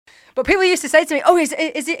But people used to say to me, "Oh, is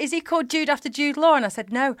he called Jude after Jude Law?" And I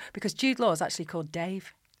said, "No, because Jude Law is actually called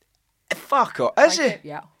Dave." Fuck off. Is he?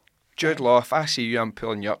 Yeah. Jude Law, if I see you, I'm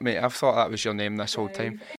pulling you up, mate. I've thought that was your name this whole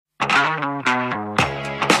time.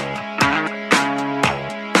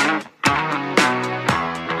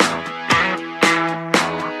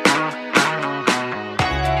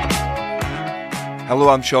 Hello,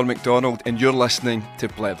 I'm Sean McDonald and you're listening to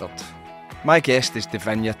Blethered. My guest is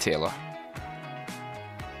Davinia Taylor.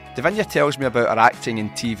 Davinia tells me about her acting and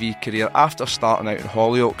TV career after starting out in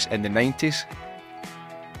Hollyoaks in the 90s.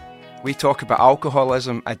 We talk about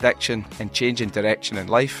alcoholism, addiction and changing direction in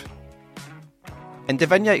life. And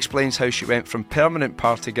Davinia explains how she went from permanent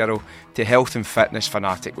party girl to health and fitness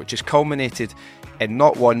fanatic, which has culminated in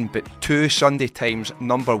not one but two Sunday Times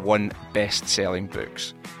 #1 best-selling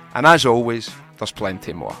books. And as always, there's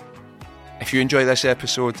plenty more. If you enjoy this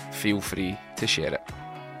episode, feel free to share it.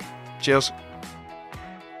 Cheers.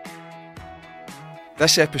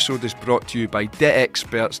 This episode is brought to you by Debt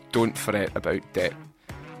Experts Don't Fret About Debt.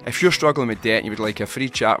 If you're struggling with debt and you would like a free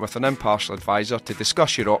chat with an impartial advisor to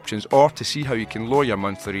discuss your options or to see how you can lower your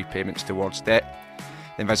monthly repayments towards debt,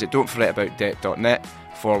 then visit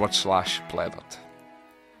don'tforgetaboutdebt.net/plethered.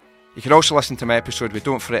 You can also listen to my episode with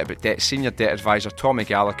Don't Fret About Debt Senior Debt Advisor Tommy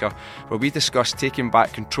Gallagher, where we discuss taking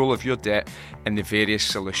back control of your debt and the various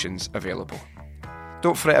solutions available.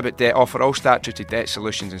 Don't Fret About Debt offer all statutory debt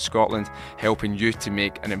solutions in Scotland, helping you to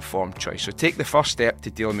make an informed choice. So take the first step to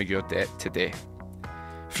dealing with your debt today.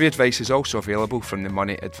 Free advice is also available from the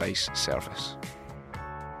Money Advice Service.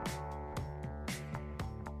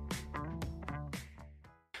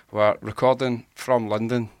 We're recording from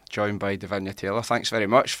London, joined by Davinia Taylor. Thanks very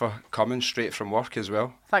much for coming straight from work as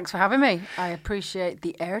well. Thanks for having me. I appreciate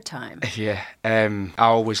the airtime. Yeah, I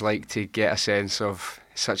always like to get a sense of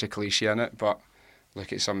such a cliche in it, but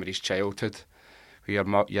look at somebody's childhood.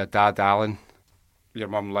 With your dad Alan, your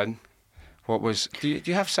mum Lynn. What was? Do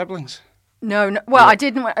you have siblings? No. Well, I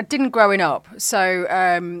didn't growing up. So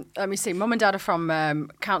let me see. Mum and Dad are from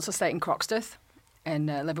Council Estate in Croxteth in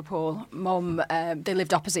Liverpool. Mum, they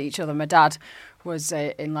lived opposite each other. My dad was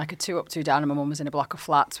in like a 2 up, 2 down, and my mum was in a block of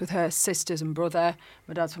flats with her sisters and brother.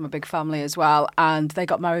 My dad's from a big family as well, and they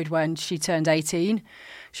got married when she turned 18.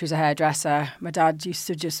 She was a hairdresser. My dad used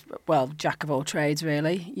to just, jack of all trades,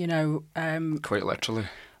 really. You know, quite literally.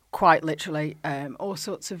 Quite literally, all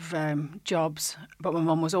sorts of jobs. But my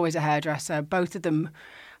mum was always a hairdresser. Both of them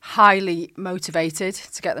highly motivated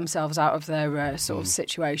to get themselves out of their sort of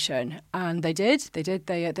situation, and they did.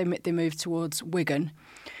 They moved towards Wigan,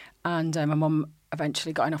 and my mum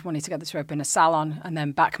eventually got enough money together to open a salon, and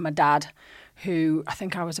then back my dad, who I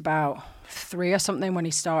think I was about 3 or something when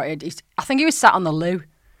he started. I think he was sat on the loo.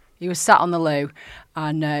 He was sat on the loo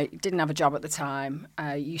and didn't have a job at the time.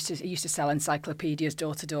 He used to sell encyclopedias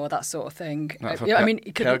door to door, that sort of thing.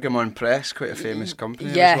 Pergamon Press, quite a famous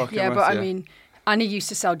company. And he used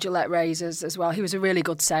to sell Gillette razors as well. He was a really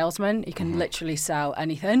good salesman. He can literally sell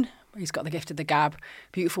anything. He's got the gift of the gab,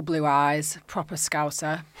 beautiful blue eyes, proper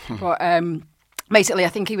scouser. But basically, I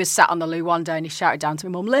think he was sat on the loo one day and he shouted down to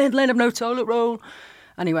me, "Mum, Lynn, I've no toilet roll."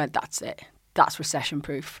 And he went, "That's it. That's recession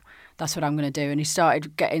proof. That's what I'm going to do." And he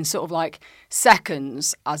started getting sort of like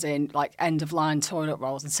seconds, as in like end of line toilet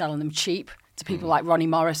rolls, and selling them cheap to people like Ronnie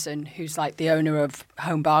Morrison, who's like the owner of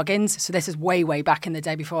Home Bargains. So this is way back in the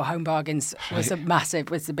day before Home Bargains was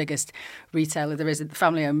was the biggest retailer there is, a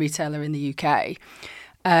family-owned retailer in the UK.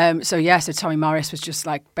 So Tommy Morris was just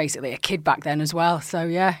like basically a kid back then as well. So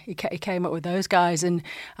yeah, he came up with those guys, and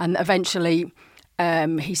eventually.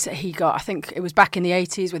 He got, I think it was back in the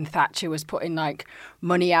 80s when Thatcher was putting like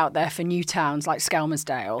money out there for new towns like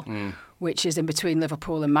Skelmersdale, which is in between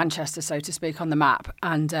Liverpool and Manchester, so to speak, on the map.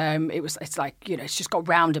 And it's like, you know, it's just got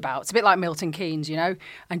roundabouts. It's a bit like Milton Keynes, you know,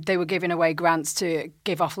 and they were giving away grants to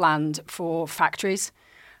give off land for factories.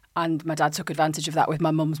 And my dad took advantage of that with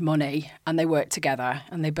my mum's money, and they worked together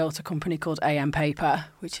and they built a company called AM Paper,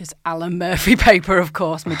 which is Alan Murphy Paper, of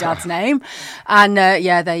course, my dad's name. And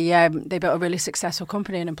they built a really successful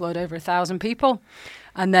company and employed over 1,000 people.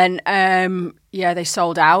 And then, they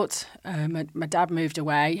sold out. My dad moved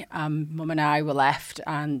away. Mum and I were left.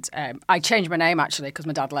 And I changed my name, actually, because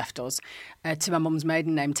my dad left us, to my mum's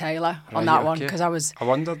maiden name, Taylor, on that one. Because I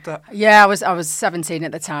wondered that. Yeah, I was 17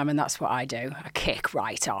 at the time, and that's what I do. I kick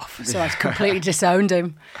right off. So I completely disowned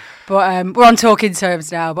him. But we're on talking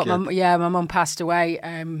terms now. But my mum passed away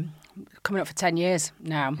coming up for 10 years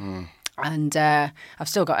now. And I've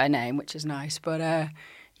still got her name, which is nice. But...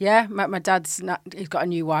 my dad's he's got a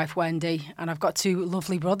new wife, Wendy, and I've got 2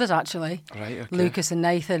 lovely brothers, actually. Right, okay. Lucas and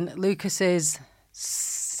Nathan. Lucas is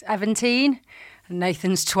 17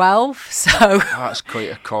 Nathan's 12, so that's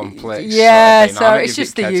quite a complex. Yeah, sort of so dynamic. it's You've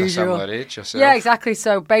just got the kids usual. A similar age yourself. Yeah, exactly.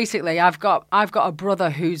 So basically, I've got a brother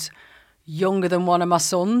who's younger than one of my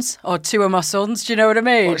sons, or two of my sons. Do you know what I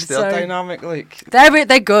mean? What's their dynamic like?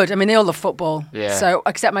 They're good. I mean, they all love football. Yeah. So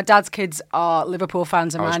except my dad's kids are Liverpool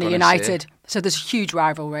fans and mine are United. So there's huge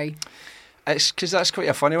rivalry. It's because that's quite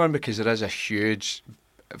a funny one, because there is a huge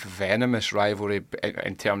venomous rivalry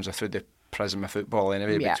in terms of through the prism of football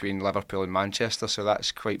anyway, between Liverpool and Manchester. So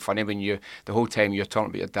that's quite funny when the whole time you're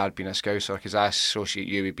talking about your dad being a Scouser, because I associate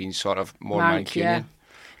you with being sort of more Mancunian.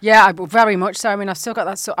 Yeah, very much so. I mean, I've still got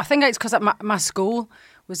that. So I think it's because my school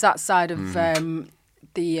was that side of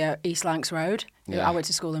the East Lancs Road. Yeah. I went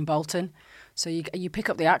to school in Bolton. So you pick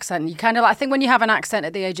up the accent. And you kind of I think when you have an accent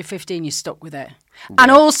at the age of 15, you're stuck with it. Yeah. And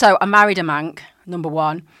also, I married a Manc, number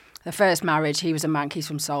one. The first marriage, he was a Manc. He's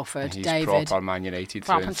from Salford. He's David. Proper Man United.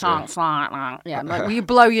 Proper chance like that. Yeah, will you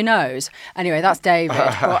blow your nose? Anyway, that's David.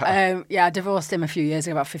 But I divorced him a few years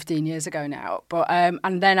ago, about 15 years ago now. But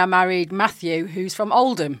and then I married Matthew, who's from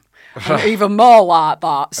Oldham. And even more like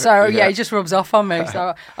that. So yeah, he just rubs off on me.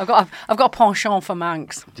 So I've got a penchant for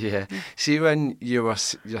Mancs. Yeah. See, when you're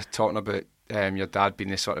talking about your dad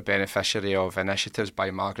being the sort of beneficiary of initiatives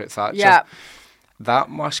by Margaret Thatcher. Yeah.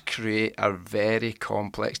 That must create a very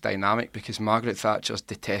complex dynamic, because Margaret Thatcher's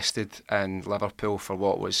detested in Liverpool for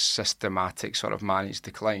what was systematic sort of managed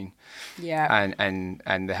decline. Yeah.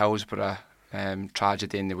 And the Hillsborough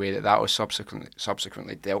tragedy and the way that was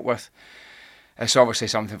subsequently dealt with. It's obviously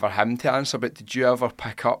something for him to answer, but did you ever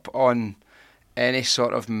pick up on any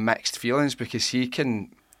sort of mixed feelings? Because he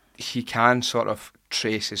can sort of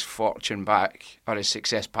trace his fortune back, or his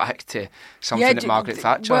success back, to something that Margaret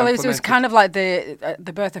Thatcher implemented. It was kind of like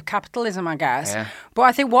the birth of capitalism, I guess. Yeah. But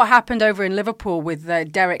I think what happened over in Liverpool with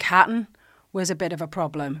Derek Hatton was a bit of a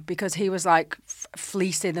problem, because he was like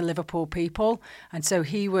fleecing the Liverpool people, and so I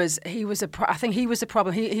think he was the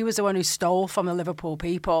problem. He was the one who stole from the Liverpool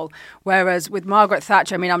people. Whereas with Margaret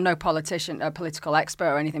Thatcher, I mean, I'm no political expert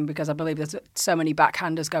or anything, because I believe there's so many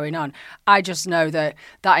backhanders going on. I just know that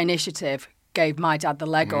initiative gave my dad the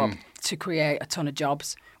leg up to create a ton of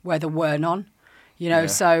jobs where there were none. You know,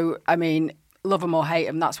 so I mean, love them or hate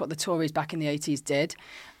them, that's what the Tories back in the 80s did.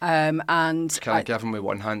 And kind of give them with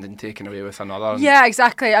one hand and taken away with another. Yeah,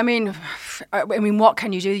 exactly. I mean, what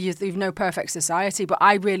can you do? You've no perfect society, but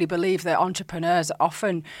I really believe that entrepreneurs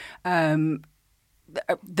often.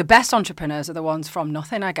 The best entrepreneurs are the ones from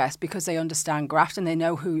nothing, I guess, because they understand graft and they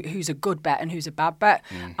know who's a good bet and who's a bad bet.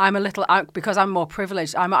 Because I'm more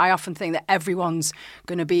privileged, I often think that everyone's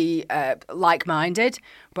going to be like-minded,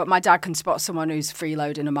 but my dad can spot someone who's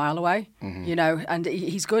freeloading a mile away, you know, and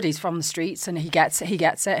he's good. He's from the streets and he gets it,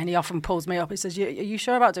 and he often pulls me up. He says, are you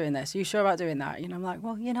sure about doing this? Are you sure about doing that? You know, I'm like,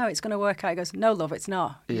 well, you know, it's going to work out. He goes, no, love, it's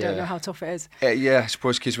not. You don't know how tough it is. Yeah, I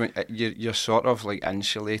suppose, because when you're sort of like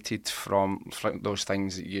insulated from those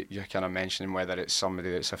things that you're kind of mentioning, whether it's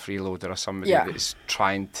somebody that's a freeloader or somebody that's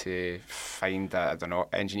trying to find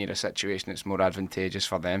engineer a situation that's more advantageous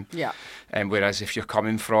for them. Yeah. And whereas if you're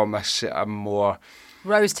coming from a more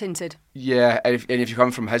rose tinted. Yeah, and if you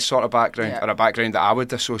come from his sort of background, or a background that I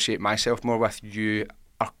would associate myself more with, you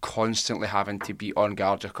are constantly having to be on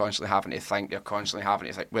guard, you're constantly having to think, you're constantly having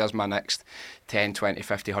to think, where's my next 10, 20,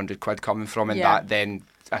 50, 100 quid coming from? And that then,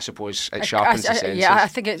 I suppose, it sharpens the senses. Yeah, I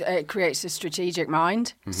think it creates a strategic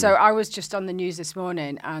mind. So I was just on the news this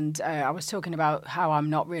morning, and I was talking about how I'm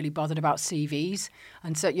not really bothered about CVs.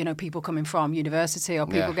 And so, you know, people coming from university or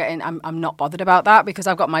people getting, I'm not bothered about that, because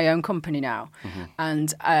I've got my own company now.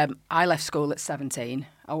 And I left school at 17.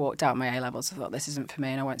 I walked out my A-levels. I thought, this isn't for me,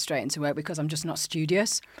 and I went straight into work because I'm just not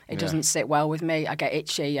studious. It doesn't sit well with me. I get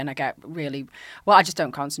itchy and I get I just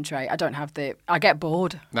don't concentrate. I get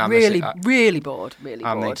bored. Really bored.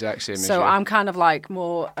 I'm the exact same as you. So I'm kind of like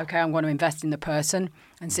more, okay, I'm going to invest in the person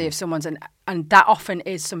and see if someone's, and that often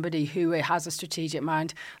is somebody who has a strategic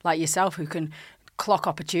mind like yourself, who can clock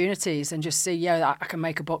opportunities and just see, I can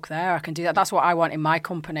make a buck there, I can do that. That's what I want in my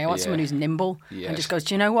company. I want someone who's nimble and just goes,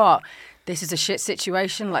 do you know what? This is a shit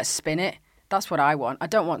situation, let's spin it. That's what I want. I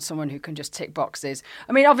don't want someone who can just tick boxes.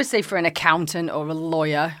 I mean, obviously for an accountant or a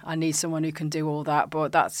lawyer, I need someone who can do all that,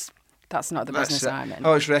 but that's not the business I'm in.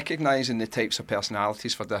 Oh, it's recognising the types of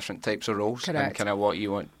personalities for different types of roles. Correct. And kind of what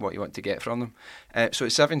you want to get from them. So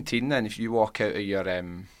at 17 then, if you walk out of your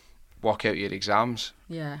exams,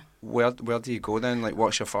 where do you go then? Like,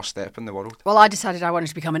 what's your first step in the world? Well, I decided I wanted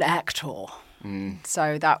to become an actor.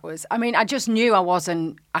 So that was, I mean, I just knew I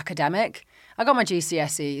wasn't academic. I got my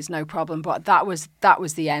GCSEs, no problem, but that was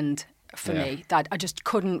the end for me, that I just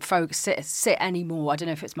couldn't sit anymore. I don't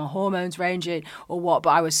know if it's my hormones ranging or what, but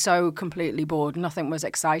I was so completely bored. Nothing was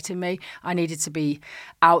exciting me. I needed to be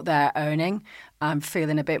out there earning and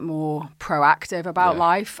feeling a bit more proactive about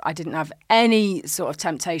life. I didn't have any sort of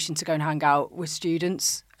temptation to go and hang out with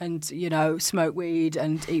students and, you know, smoke weed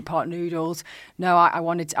and eat pot noodles. No, I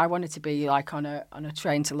wanted to be like on a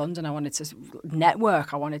train to London. I wanted to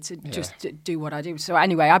network. I wanted to just do what I do. So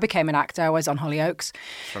anyway, I became an actor. I was on Hollyoaks.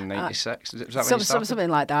 From 96? Is that when you started? Something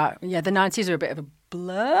like that. Yeah, the 90s are a bit of a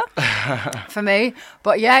blur for me.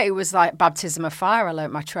 But yeah, it was like baptism of fire. I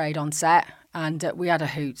learnt my trade on set and we had a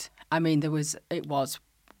hoot. I mean, it was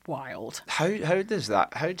wild. How does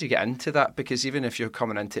that? How did you get into that? Because even if you're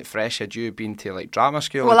coming into it fresh, had you been to like drama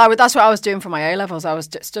school? Well, that's what I was doing for my A levels. I was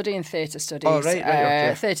studying theatre studies. Oh, right,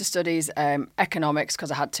 okay. Theatre studies, economics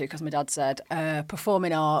because I had to, because my dad said,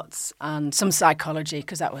 performing arts, and some psychology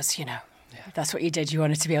because that was, you know, that's what you did. You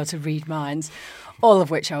wanted to be able to read minds. All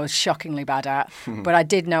of which I was shockingly bad at, but I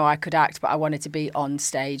did know I could act. But I wanted to be on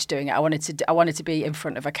stage doing it. I wanted to be in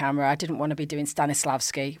front of a camera. I didn't want to be doing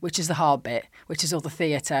Stanislavski, which is the hard bit, which is all the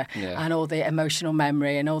theatre and all the emotional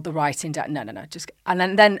memory and all the writing down. No.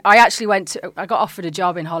 And then I actually I got offered a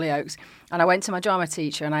job in Hollyoaks, and I went to my drama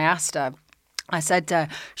teacher and I asked her. I said,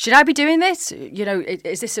 should I be doing this? You know,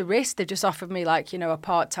 is this a risk? They've just offered me like, you know, a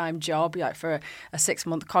part-time job, like for a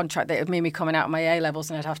 6-month contract. That would mean me coming out of my A levels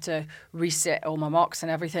and I'd have to resit all my mocks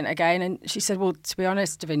and everything again. And she said, well, to be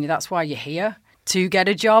honest, Davinia, that's why you're here, to get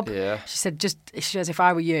a job. Yeah. She said, if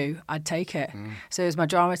I were you, I'd take it. So it was my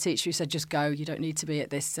drama teacher who said, just go. You don't need to be at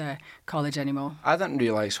this college anymore. I didn't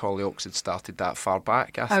realise Hollyoaks had started that far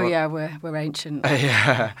back. I thought, yeah, we're ancient.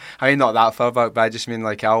 Yeah, I mean, not that far back, but I just mean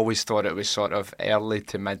like I always thought it was sort of early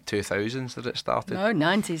to mid 2000s that it started. No,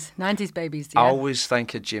 90s babies. Yeah. I always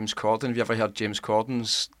think of James Corden. Have you ever heard James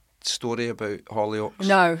Corden's story about Hollyoaks?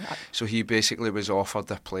 No. So he basically was offered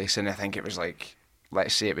a place, and I think it was like,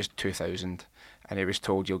 let's say it was 2000. And he was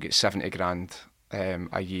told you'll get 70 grand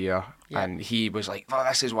a year. Yeah. And he was like, oh,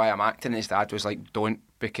 this is why I'm acting. His dad was like, don't,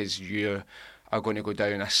 because you are going to go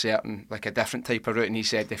down a different type of route. And he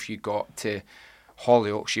said if you got to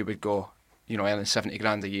Hollyoaks, you would go, you know, earning 70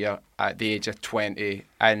 grand a year at the age of 20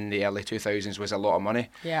 in the early 2000s was a lot of money.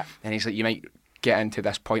 Yeah. And he's like, you might get into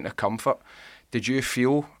this point of comfort. Did you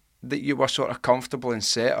feel that you were sort of comfortable and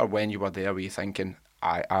set, or when you were there, were you thinking,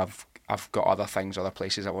 I've got other things, other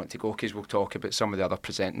places I want to go? Because we'll talk about some of the other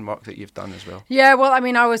presenting work that you've done as well. Yeah, well, I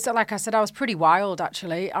mean, like I said, I was pretty wild,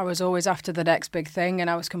 actually. I was always after the next big thing, and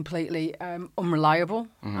I was completely unreliable.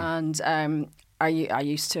 And I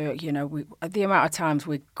used to, you know, the amount of times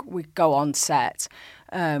we go on set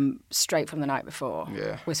straight from the night before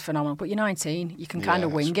was phenomenal. But you're 19, you can kind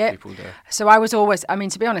of wing it. So I was always, I mean,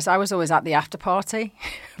 to be honest, I was always at the after party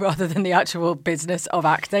rather than the actual business of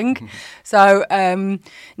acting. So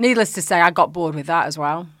needless to say, I got bored with that as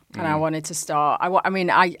well. And I wanted to start.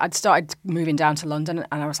 I'd started moving down to London,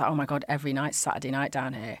 and I was like, "Oh my God, every night, Saturday night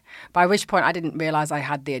down here." By which point, I didn't realise I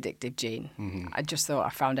had the addictive gene. I just thought I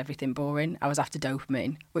found everything boring. I was after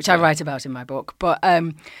dopamine, which I write about in my book. But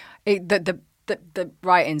the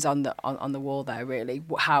writings on the wall there, really,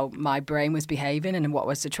 how my brain was behaving and what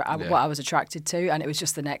I was attracted to, and it was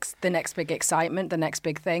just the next big excitement, the next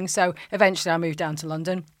big thing. So eventually, I moved down to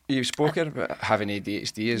London. You've spoken about having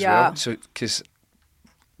ADHD as well, so because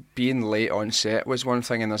being late on set was one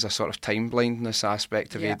thing, and there's a sort of time blindness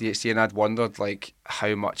aspect of ADHD, and I'd wondered like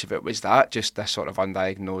how much of it was that, just this sort of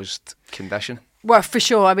undiagnosed condition. Well, for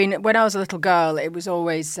sure. I mean, when I was a little girl, it was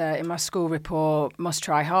always in my school report, must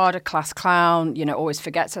try harder, class clown, you know, always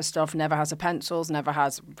forgets her stuff, never has her pencils, never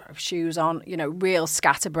has shoes on, you know, real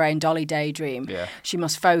scatterbrain, Dolly Daydream. Yeah. She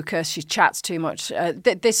must focus, she chats too much,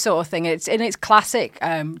 this sort of thing. It's classic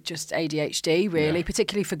just ADHD, really,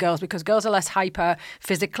 particularly for girls, because girls are less hyper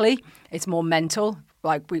physically, it's more mental.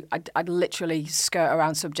 Like I'd literally skirt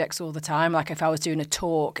around subjects all the time. Like if I was doing a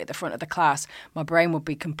talk at the front of the class, my brain would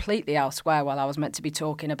be completely elsewhere while I was meant to be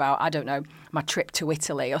talking about, I don't know, my trip to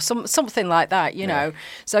Italy or something like that, you know.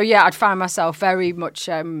 So yeah, I'd find myself very much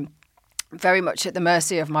at the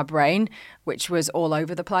mercy of my brain, which was all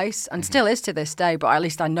over the place and still is to this day. But at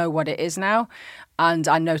least I know what it is now, and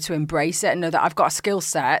I know to embrace it and know that I've got a skill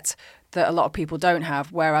set that a lot of people don't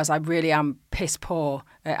have, whereas I really am piss poor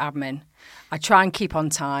at admin. I try and keep on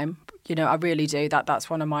time, you know. I really do. That's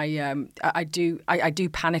one of my. I do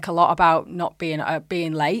panic a lot about not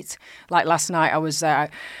being late. Like last night,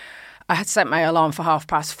 I I had set my alarm for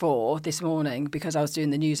 4:30 this morning because I was doing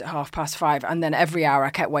the news at 5:30, and then every hour I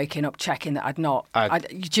kept waking up checking that I'd not.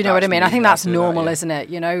 Do you know what I mean? I think that's normal, isn't it?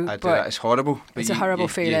 You know, I do that. It's horrible. It's a horrible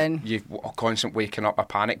feeling. You constant waking up, a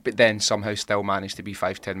panic, but then somehow still manage to be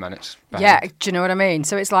 5-10 minutes behind. Yeah, do you know what I mean?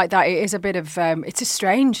 So it's like that. It is a bit of it's a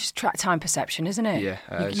strange time perception, isn't it?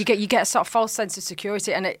 Yeah, you get a sort of false sense of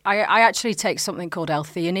security, and I actually take something called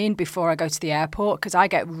L-theanine before I go to the airport because I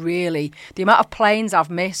get really the amount of planes I've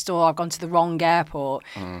missed or I've gone to the wrong airport.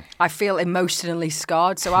 I feel emotionally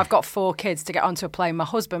scarred. So I've got 4 kids to get onto a plane. My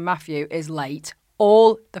husband Matthew is late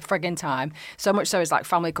all the frigging time. So much so it's like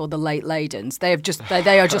family called the Late Ladens. They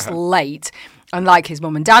are just late. And like his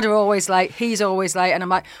mum and dad are always late. He's always late. And I'm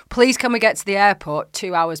like, please can we get to the airport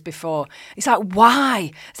 2 hours before? He's like,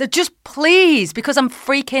 why? So just please, because I'm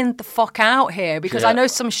freaking the fuck out here because I know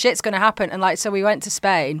some shit's going to happen. And like, so we went to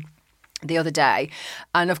Spain the other day.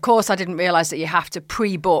 And of course, I didn't realise that you have to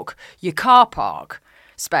pre-book your car park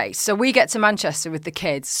space. So we get to Manchester with the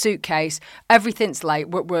kids, suitcase, everything's late.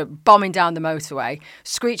 We're bombing down the motorway,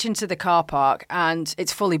 screeching to the car park, and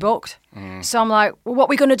it's fully booked. So I'm like, well, what are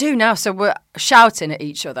we going to do now? So we're shouting at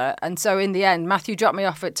each other. And so in the end, Matthew dropped me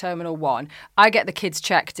off at Terminal 1. I get the kids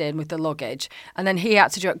checked in with the luggage. And then he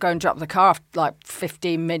had to go and drop the car off like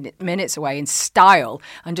 15 minutes away in style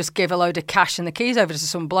and just give a load of cash and the keys over to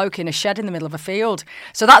some bloke in a shed in the middle of a field.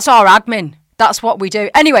 So that's our admin. That's what we do.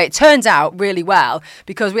 Anyway, it turns out really well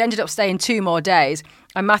because we ended up staying 2 more days.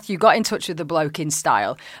 And Matthew got in touch with the bloke in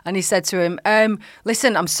style and he said to him,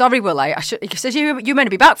 listen, I'm sorry we're late. He said, you're meant to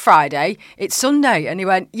be back Friday. It's Sunday. And he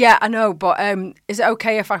went, yeah, I know, but is it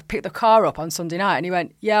okay if I pick the car up on Sunday night? And he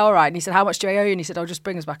went, yeah, all right. And he said, how much do I owe you? And he said, just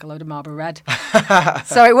bring us back a load of Marlboro Red.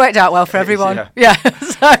 So it worked out well for everyone. Yeah.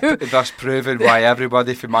 So that's proven why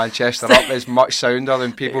everybody from Manchester up is much sounder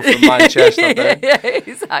than people from Manchester down. Yeah,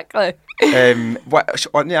 exactly.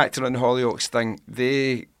 On the actor in Hollyoaks thing,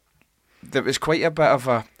 there was quite a bit of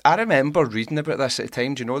a... I remember reading about this at the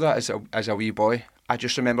time. Do you know that as a wee boy? I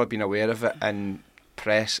just remember being aware of it in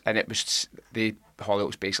press, and it was...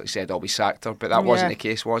 Hollyoaks basically said, we sacked her, but that wasn't the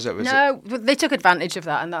case, was it? No, they took advantage of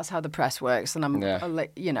that, and that's how the press works, and I'm,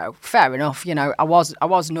 fair enough, I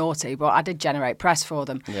was naughty, but I did generate press for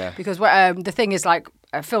them. Yeah. Because the thing is, like,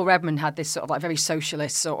 Phil Redmond had this sort of like very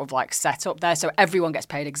socialist sort of like setup there, so everyone gets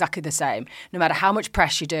paid exactly the same, no matter how much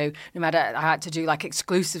press you do, no matter I had to do like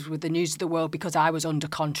exclusives with the News of the World because I was under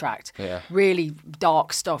contract. Yeah. Really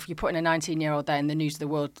dark stuff. You're putting a 19-year-old there in the News of the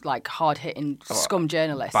World, like hard-hitting scum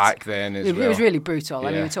journalists. Back then as well. It was really brutal. Yeah.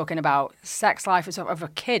 I mean, we're talking about sex life and stuff of a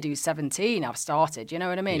kid who's 17. I've started, you know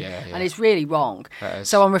what I mean? Yeah. And it's really wrong.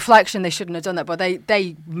 So on reflection, they shouldn't have done that, but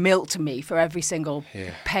they milked me for every single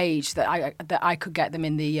page that I could get them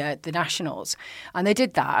in the Nationals, and they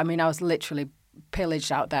did that. I mean, I was literally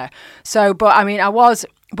pillaged out there. So, but I mean,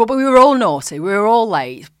 but we were all naughty. We were all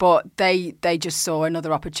late, but they just saw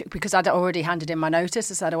another opportunity because I'd already handed in my notice.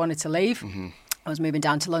 I said I wanted to leave. Mm-hmm. I was moving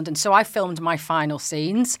down to London, so I filmed my final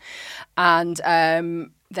scenes, and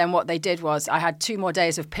then what they did was I had 2 more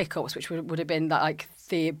days of pickups, which would have been like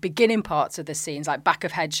the beginning parts of the scenes, like back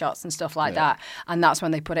of headshots and stuff like that. And that's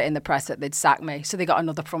when they put it in the press that they'd sack me. So they got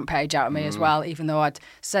another front page out of me as well, even though I'd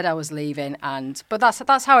said I was leaving. But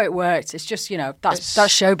that's how it worked. It's just, that's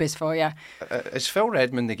showbiz for you. Is Phil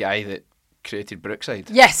Redmond the guy that created Brookside?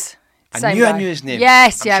 Yes. I knew his name.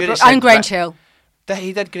 Yes, and Grange Hill.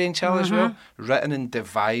 He did Grange Hill as well. Written and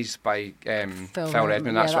devised by Phil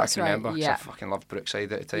Redmond. That's what I can remember. Yeah. I fucking loved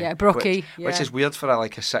Brookside at the time. Yeah, Brookie. Which is weird for a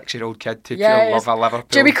 6-year-old kid to love a Liverpool.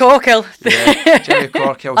 Jimmy Corkill. Yeah, Jimmy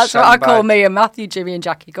Corkill. That's what I call me and Matthew, Jimmy and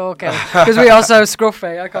Jackie Corkill. Because we are so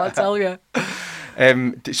scruffy, I can't tell you.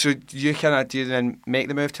 So you do you then make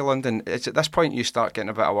the move to London? It's at this point you start getting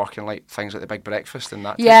a bit of work in like things like the Big Breakfast and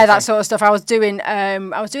that. Yeah, that sort of stuff. I was doing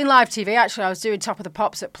live TV actually. I was doing Top of the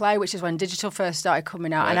Pops at Play, which is when digital first started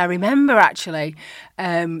coming out. Right. And I remember actually,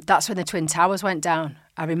 that's when the Twin Towers went down.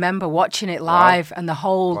 I remember watching it live and the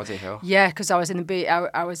whole... Bloody hell. Yeah, because I was in the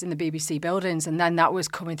BBC buildings and then that was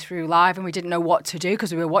coming through live and we didn't know what to do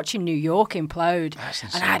because we were watching New York implode.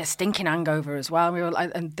 And I had a stinking hangover as well.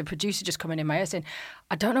 And the producer just coming in my ear saying,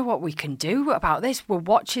 I don't know what we can do about this. We're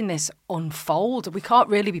watching this unfold. We can't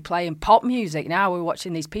really be playing pop music now. We're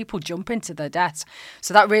watching these people jump into their deaths.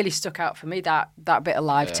 So that really stuck out for me, that bit of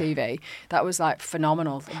live TV. That was like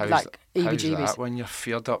phenomenal. How's that when you're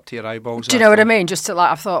feared up to your eyeballs? Do you know what I mean? Just to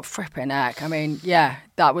I thought, flipping heck. I mean, yeah,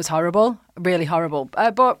 that was horrible, really horrible.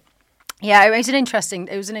 But yeah, it was an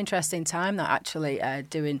interesting time that actually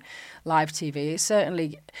doing live TV. It's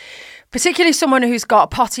certainly, particularly someone who's got a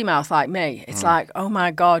potty mouth like me. It's like, oh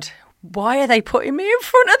my God, why are they putting me in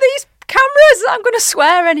front of these cameras? I'm going to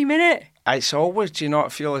swear any minute. It's always, do you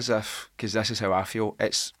not feel as if, because this is how I feel,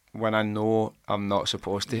 it's when I know I'm not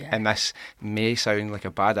supposed to, and this may sound like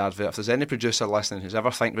a bad advert. If there's any producer listening who's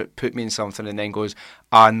ever think about put me in something and then goes,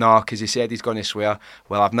 no, because he said he's going to swear,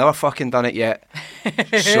 well, I've never fucking done it yet,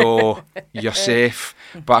 so you're safe.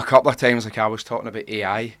 But a couple of times, like I was talking about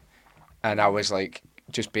AI, and I was like,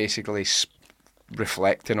 just basically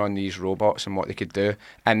reflecting on these robots and what they could do,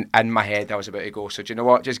 and in my head I was about to go, so do you know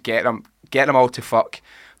what, just get them all to fuck.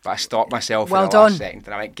 But I stopped myself at the last second,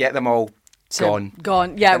 and I went, get them all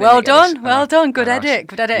gone. Yeah, well done. Good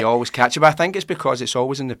edit. You always catch it, but I think it's because it's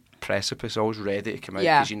always in the precipice, always ready to come out,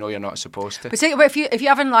 because you know you're not supposed to. But if you're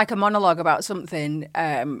having like a monologue about something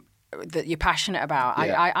that you're passionate about,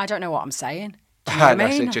 I don't know what I'm saying. Do you know what I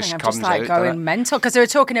mean? I'm just like going mental, because they were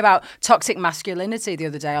talking about toxic masculinity the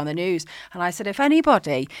other day on the news, and I said, if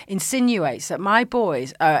anybody insinuates that my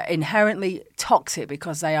boys are inherently toxic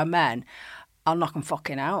because they are men, I'll knock them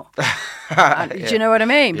fucking out. Do you know what I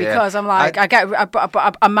mean? Because I'm like,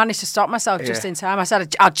 I managed to stop myself just in time. I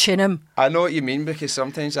said I'd chin him. I know what you mean, because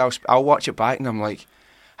sometimes I'll watch it back and I'm like,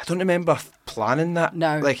 I don't remember planning that.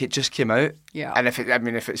 No, like it just came out. Yeah. And if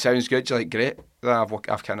it sounds good, you're like, great. Then I've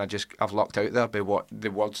lucked out there by what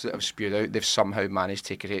the words that I've spewed out. They've somehow managed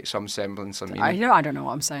to create some semblance of meaning. I don't know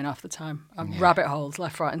what I'm saying half the time. I'm rabbit holes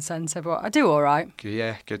left, right, and centre, but I do all right.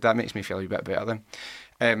 Yeah, good. That makes me feel a bit better then.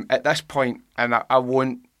 At this point, and I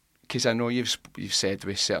won't, because I know you've said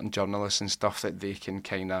with certain journalists and stuff that they can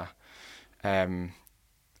kind of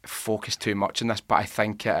focus too much on this, but I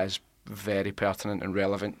think it is very pertinent and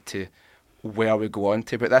relevant to where we go on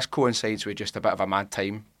to. But this coincides with just a bit of a mad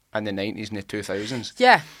time in the 90s and the 2000s.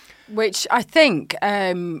 Yeah, which I think,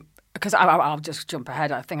 because I'll just jump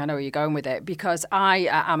ahead, I think I know where you're going with it, because I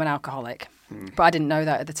am an alcoholic. But I didn't know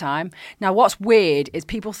that at the time. Now, what's weird is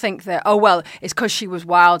people think that, oh, well, it's because she was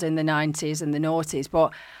wild in the 90s and the noughties.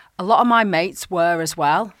 But a lot of my mates were as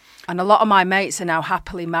well. And a lot of my mates are now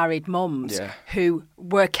happily married mums who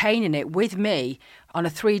were caning it with me on a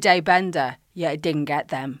 3-day bender, yet it didn't get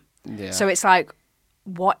them. Yeah. So it's like,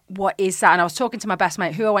 what is that? And I was talking to my best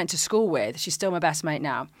mate, who I went to school with. She's still my best mate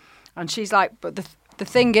now. And she's like, but the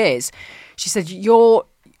thing is, she said,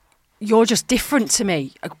 you're just different to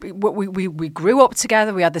me. We grew up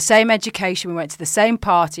together. We had the same education. We went to the same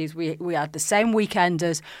parties. We had the same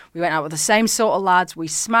weekenders. We went out with the same sort of lads. We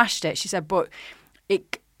smashed it. She said, but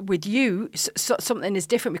with you, something is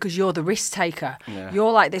different because you're the risk taker. Yeah.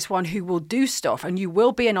 You're like this one who will do stuff, and you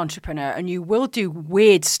will be an entrepreneur, and you will do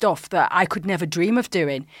weird stuff that I could never dream of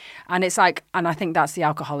doing. And it's like, and I think that's the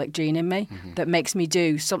alcoholic gene in me that makes me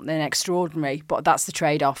do something extraordinary, but that's the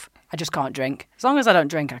trade-off. I just can't drink. As long as I don't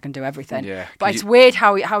drink, I can do everything. Yeah. But it's weird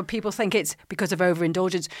how people think it's because of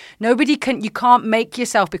overindulgence. You can't make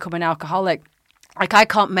yourself become an alcoholic. Like, I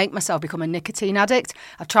can't make myself become a nicotine addict.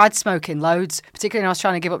 I've tried smoking loads, particularly when I was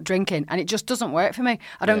trying to give up drinking, and it just doesn't work for me.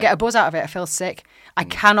 I don't get a buzz out of it. I feel sick. I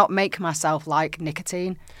cannot make myself like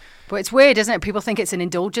nicotine. But it's weird, isn't it? People think it's an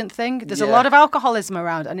indulgent thing. There's a lot of alcoholism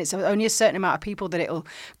around, and it's only a certain amount of people that it'll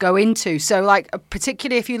go into. So, like,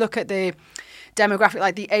 particularly if you look at the demographic,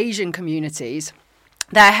 like the Asian communities,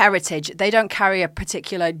 their heritage, they don't carry a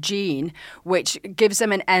particular gene which gives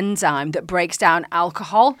them an enzyme that breaks down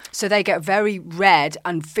alcohol, so they get very red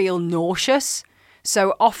and feel nauseous.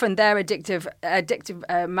 So often their addictive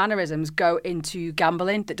mannerisms go into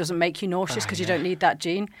gambling that doesn't make you nauseous because you don't need that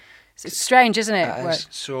gene. It's strange, isn't it?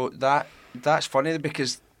 So that's funny,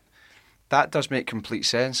 because that does make complete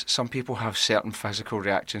sense. Some people have certain physical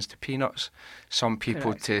reactions to peanuts, some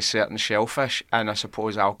people to certain shellfish, and I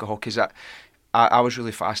suppose alcohol, because I was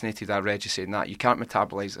really fascinated. I read you saying that you can't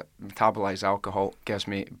metabolize alcohol. Gives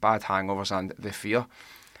me bad hangovers and the fear.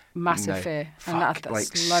 Massive fear. And that's like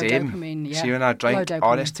low same. Dopamine. Yeah. See, when I drink,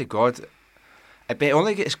 honest to God,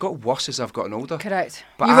 it's got worse as I've gotten older. Correct.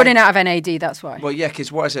 But you're running out of NAD, that's why. Well, yeah,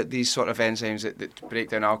 because what is it? These sort of enzymes that break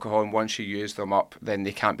down alcohol, and once you use them up, then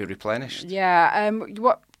they can't be replenished. Yeah.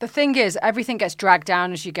 What the thing is, everything gets dragged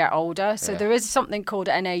down as you get older. So there is something called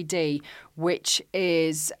NAD, which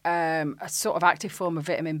is a sort of active form of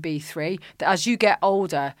vitamin B3. That as you get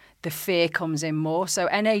older, the fear comes in more. So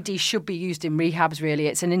NAD should be used in rehabs. Really,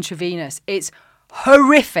 it's an intravenous. It's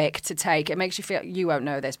horrific to take. It makes you feel, you won't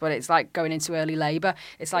know this, but it's like going into early labour.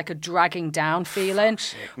 It's like a dragging down feeling.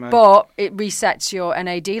 But it resets your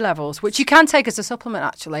NAD levels, which you can take as a supplement,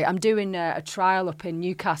 actually. I'm doing a trial up in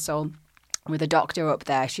Newcastle with a doctor up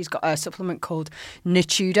there. She's got a supplement called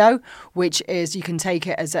Nutudo, which is, you can take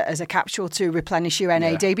it as a capsule to replenish your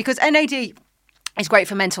NAD, because NAD It's great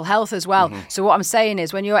for mental health as well. So what I'm saying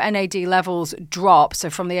is when your NAD levels drop, so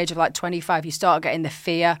from the age of like 25, you start getting the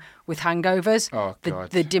fear with hangovers,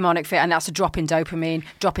 the demonic fear, and that's a drop in dopamine,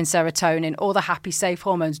 drop in serotonin, all the happy, safe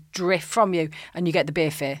hormones drift from you, and you get the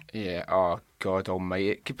beer fear. Yeah, oh God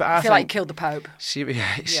almighty. But I feel like you killed the Pope. See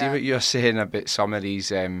what you're saying about some of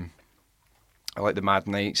these, like the mad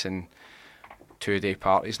nights and 2-day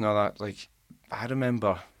parties and all that. Like, I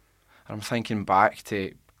remember, I'm thinking back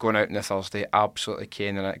to going out on the Thursday, absolutely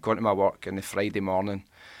caning it, going to my work on the Friday morning,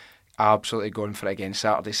 absolutely going for it again,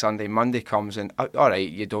 Saturday, Sunday. Monday comes and, all right,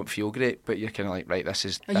 you don't feel great, but you're kind of like, right, this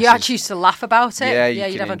is... You actually used to laugh about it? Yeah,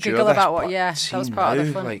 you'd have a giggle about what, that was part of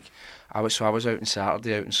the fun. Like, I was out on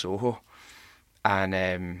Saturday, out in Soho,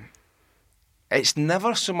 and it's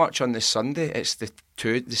never so much on the Sunday, it's the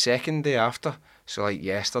second day after. So, like,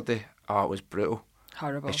 yesterday, it was brutal.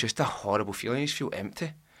 Horrible. It's just a horrible feeling, you just feel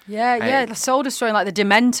empty. Yeah, the soul destroying, like the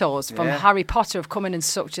Dementors from Harry Potter have come in and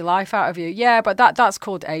sucked your life out of you. Yeah, but that's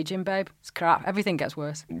called aging, babe. It's crap. Everything gets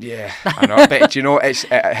worse. Yeah, I know. But do you know, it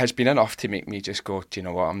has been enough to make me just go, do you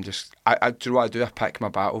know what, I do what I do, I pick my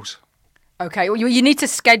battles. Okay, well, you need to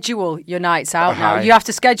schedule your nights out now. You have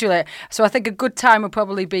to schedule it. So I think a good time would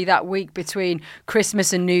probably be that week between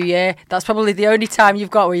Christmas and New Year. That's probably the only time you've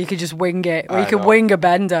got where you can just wing it, where you can wing a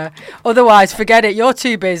bender. Otherwise, forget it. You're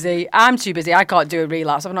too busy. I'm too busy. I can't do a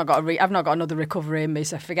relapse. I've not got another recovery in me,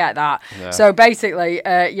 so forget that. Yeah. So basically,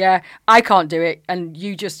 I can't do it, and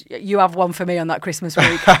you have one for me on that Christmas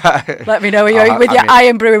week. Let me know with your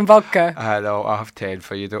Iron Brewing vodka. I know. I'll have 10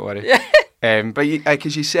 for you. Don't worry. But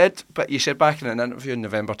because you said back in an interview in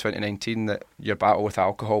November 2019 that your battle with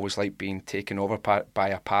alcohol was like being taken over by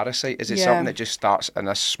a parasite. Is it something that just starts in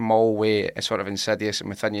a small way, it's sort of insidious and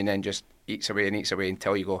within you, and then just eats away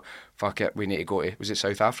until you go, fuck it, we need to go to, was it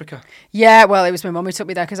South Africa? Yeah, well, it was my mum who took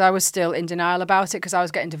me there because I was still in denial about it because I was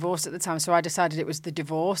getting divorced at the time. So I decided it was the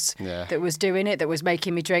divorce that was doing it, that was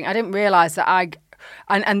making me drink. I didn't realise that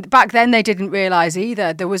And back then they didn't realise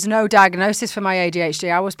either. There was no diagnosis for my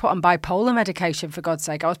ADHD. I was put on bipolar medication, for God's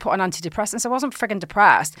sake. I was put on antidepressants. I wasn't frigging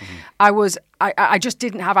depressed. I just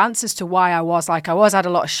didn't have answers to why I was like I was. I had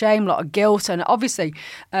a lot of shame, a lot of guilt. And obviously,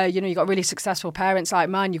 you got really successful parents like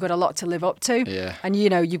mine. You've got a lot to live up to. Yeah. And,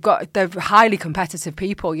 they're highly competitive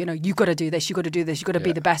people. You've got to do this, you've got to do this, you've got to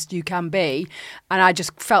be the best you can be. And I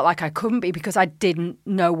just felt like I couldn't be because I didn't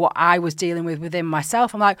know what I was dealing with within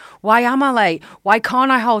myself. I'm like, why am I late? Why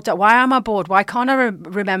can't I hold that? Why am I bored? Why can't I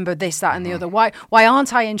remember this, that, and the other? Why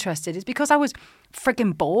aren't I interested? It's because I was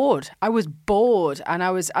freaking bored. I was bored,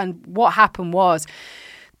 and what happened was,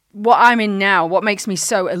 what I'm in now, what makes me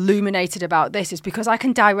so illuminated about this is because I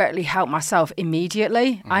can directly help myself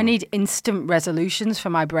immediately. I need instant resolutions for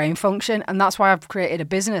my brain function, and that's why I've created a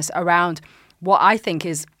business around what I think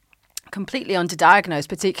is completely underdiagnosed,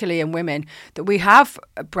 particularly in women, that we have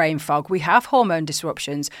brain fog, we have hormone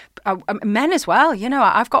disruptions, men as well.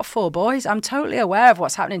 I've got 4 boys. I'm totally aware of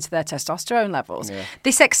what's happening to their testosterone levels. Yeah.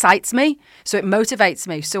 This excites me, so it motivates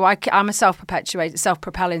me. So I'm a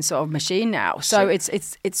self-propelling sort of machine now. So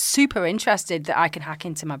it's super interested that I can hack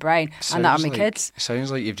into my brain and that of my kids. It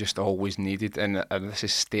sounds like you've just always needed, and this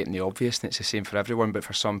is stating the obvious, and it's the same for everyone, but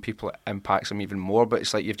for some people it impacts them even more. But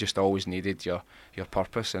it's like you've just always needed your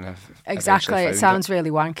purpose and have exactly. It sounds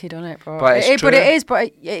really wanky, doesn't it? But it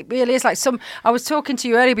really is. Like I was talking to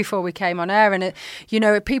you earlier before we came on air, and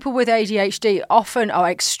people with ADHD often are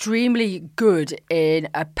extremely good in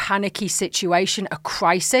a panicky situation, a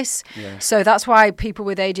crisis. Yeah. So that's why people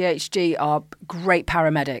with ADHD are great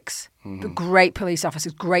paramedics. Great police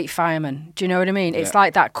officers, great firemen. Do you know what I mean? Yeah. It's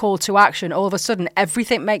like that call to action. All of a sudden,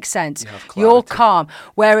 everything makes sense. You're calm.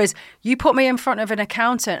 Whereas you put me in front of an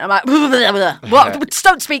accountant, I'm like, blah, blah, blah, blah. What?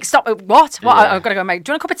 Don't speak. Stop. What? Yeah. I've got to go make. Do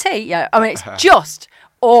you want a cup of tea? Yeah. I mean, it's just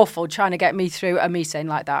awful trying to get me through a meeting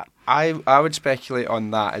like that. I would speculate on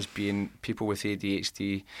that as being people with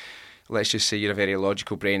ADHD. Let's just say you're a very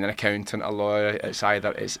logical brain, an accountant, a lawyer. It's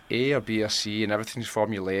either it's A or B or C, and everything's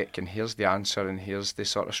formulaic, and here's the answer, and here's the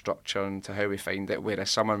sort of structure into how we find it.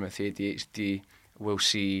 Whereas someone with ADHD will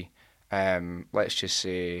see, let's just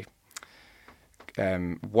say,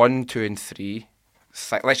 1, 2, and 3.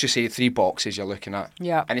 Let's just say 3 boxes you're looking at.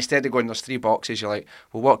 Yeah. And instead of going, there's 3 boxes, you're like,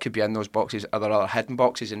 well, what could be in those boxes? Are there other hidden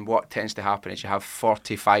boxes? And what tends to happen is you have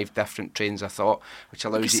 45 different trains of thought, which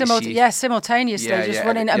allows you to see... Yeah, simultaneously,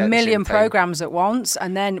 running a million programs at once.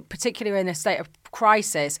 And then, particularly in a state of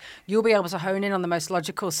crisis, you'll be able to hone in on the most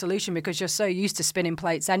logical solution because you're so used to spinning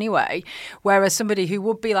plates anyway. Whereas somebody who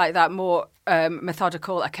would be like that more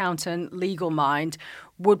methodical accountant, legal mind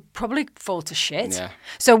would probably fall to shit. Yeah.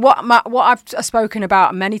 So what I've spoken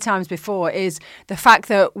about many times before is the fact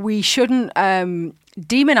that we shouldn't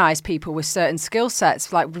demonise people with certain skill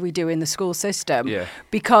sets like we do in the school system,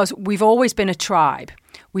 because we've always been a tribe.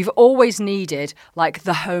 We've always needed like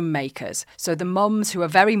the homemakers. So the mums who are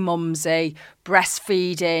very mumsy,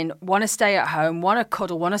 breastfeeding, want to stay at home, want to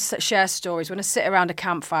cuddle, want to share stories, want to sit around a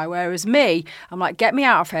campfire. Whereas me, I'm like, get me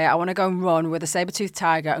out of here. I want to go and run with a saber-toothed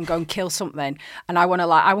tiger and go and kill something. And I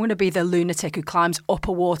want to be the lunatic who climbs up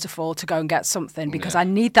a waterfall to go and get something because I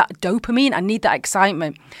need that dopamine. I need that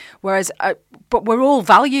excitement. Whereas, but we're all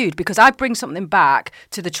valued because I bring something back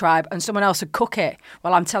to the tribe and someone else would cook it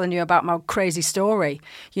while I'm telling you about my crazy story.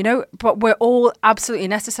 You know, but we're all absolutely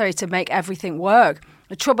necessary to make everything work.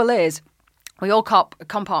 The trouble is, we all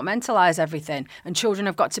compartmentalise everything, and children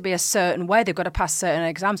have got to be a certain way. They've got to pass certain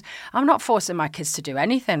exams. I'm not forcing my kids to do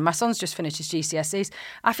anything. My son's just finished his GCSEs.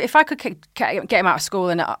 If I could get him out of school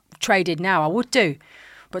and traded now, I would do.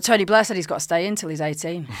 But Tony Blair said he's got to stay in till he's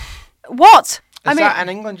 18. What? Is that in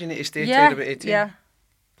England? You need to stay till about 18? Yeah.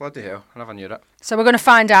 Bloody hell, I never knew that. So we're going to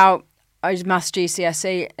find out his maths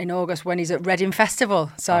GCSE in August when he's at Reading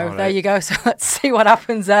Festival. So there you go. So let's see what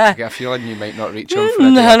happens there. I get a feeling you might not reach him for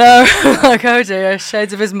No. Like, oh dear,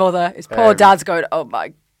 shades of his mother. His poor dad's going, oh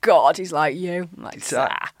my God, he's like you. I'm like, I do all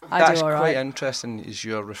right. That's quite interesting as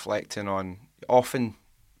you're reflecting on. Often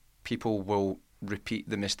people will repeat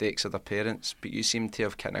the mistakes of their parents, but you seem to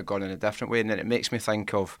have kind of gone in a different way. And then it makes me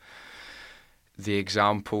think of the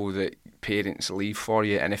example that parents leave for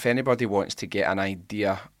you. And if anybody wants to get an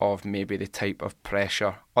idea of maybe the type of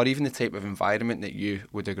pressure or even the type of environment that you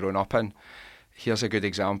would have grown up in, here's a good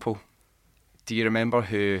example. Do you remember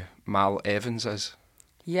who Mal Evans is?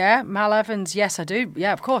 Yeah, Mal Evans. Yes, I do.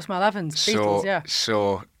 Yeah, of course, Mal Evans. Beatles, yeah.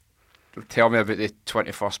 So tell me about the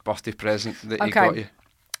 21st birthday present that he got you.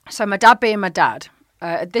 So my dad being my dad,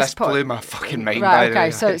 at this point, blew my fucking mind. Right, okay.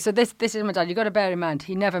 So this is my dad. You've got to bear in mind,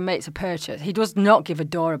 he never makes a purchase. He does not give a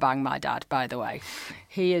door a bang, my dad, by the way.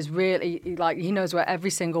 He is really, like, he knows where every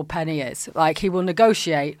single penny is. Like, he will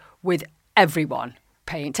negotiate with everyone,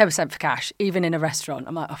 paying 10% for cash, even in a restaurant.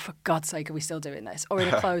 I'm like, oh, for God's sake, are we still doing this? Or in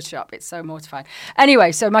a clothes shop. It's so mortifying.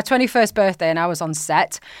 Anyway, so my 21st birthday, and I was on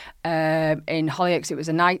set in Hollyoaks. It was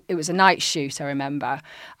a night shoot, I remember.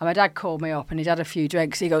 And my dad called me up, and he'd had a few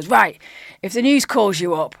drinks. He goes, right, if the news calls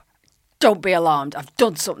you up, don't be alarmed. I've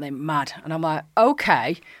done something mad. And I'm like,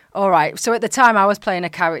 okay, all right. So at the time, I was playing a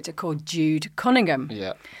character called Jude Cunningham.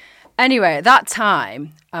 Yeah. Anyway, at that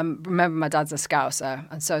time, remember my dad's a Scouser,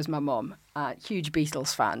 and so is my mum. Huge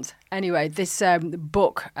Beatles fans. Anyway, this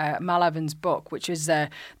book, Mal Evans' book, which is the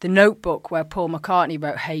notebook where Paul McCartney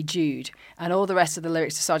wrote Hey Jude, and all the rest of the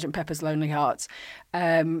lyrics to Sgt. Pepper's Lonely Hearts,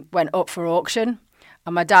 went up for auction.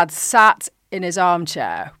 And my dad sat in his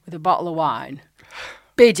armchair with a bottle of wine,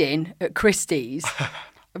 bidding at Christie's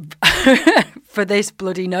for this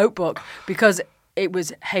bloody notebook, because it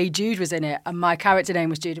was Hey Jude was in it, and my character name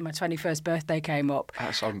was Jude, and my 21st birthday came up.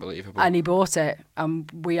 That's unbelievable. And he bought it,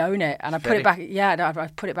 and we own it. And I put it back. Yeah, I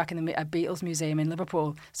put it back in the Beatles Museum in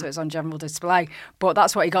Liverpool, so it's on general display. But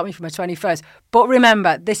that's what he got me for my 21st. But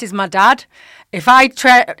remember, this is my dad. If I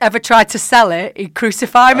ever tried to sell it, he'd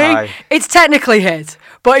crucify me. Aye. It's technically his,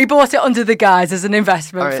 but he bought it under the guise as an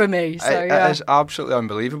investment for me. So yeah. It is absolutely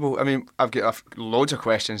unbelievable. I mean, I've got loads of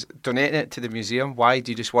questions. Donating it to the museum, why?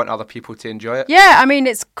 Do you just want other people to enjoy it? Yeah, I mean,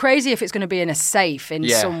 it's crazy if it's going to be in a safe in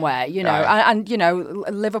somewhere, you know. And, you know,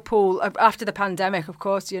 Liverpool, after the pandemic, of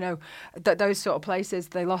course, you know, those sort of places,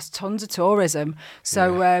 they lost tons of tourism.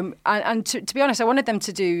 So, and to be honest, I wanted them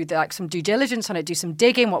to do some due diligence on it, do some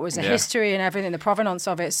digging, what was the history and everything, the provenance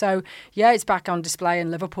of it. So, yeah, it's back on display in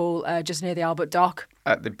Liverpool, just near the Albert Dock.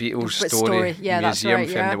 At the Beatles Story Museum, that's right,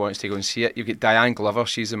 if anybody wants to go and see it. You've got Diane Glover,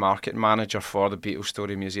 she's the marketing manager for the Beatles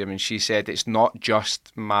Story Museum, and she said it's not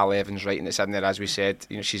just Mal Evans writing that's in there, as we said.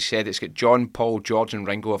 You know, she said it's got John, Paul, George and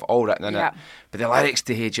Ringo have all written in it. But the lyrics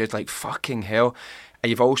to Hey Jude, like, fucking hell. And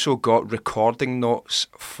you've also got recording notes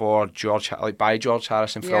for by George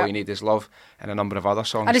Harrison for All You Need Is Love and a number of other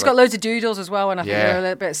songs. And it's got loads of doodles as well, and I think they're a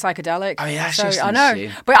little bit psychedelic. I mean, that's just insane. I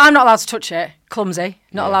know, but I'm not allowed to touch it. Clumsy,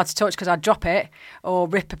 not allowed to touch because I'd drop it or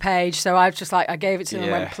rip a page. So I gave it to them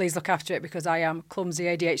and went, please look after it because I am clumsy.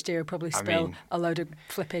 ADHD will probably spill a load of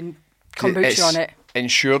flipping kombucha on it.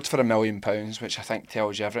 Insured for £1 million, which I think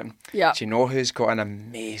tells you everything. Yeah. Do you know who's got an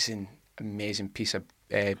amazing piece of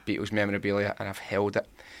Beatles memorabilia, and I've held it?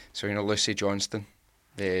 So, you know, Lucy Johnston.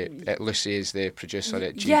 Lucy is the producer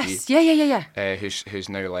at GB. Yes, yeah. Who's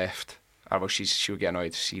now left. Well, she'll get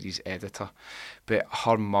annoyed, series editor. But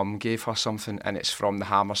her mum gave her something, and it's from the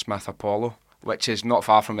Hammersmith Apollo, which is not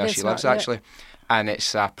far from where she lives, actually. And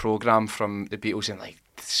it's a programme from the Beatles in, like,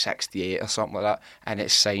 68 or something like that. And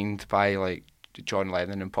it's signed by, like, John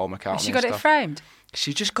Lennon and Paul McCartney. Has she got it framed?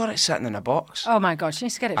 She just got it sitting in a box. Oh my God, she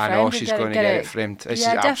needs to get it framed. I know, she's going to get it framed. It's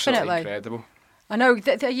absolutely incredible. I know,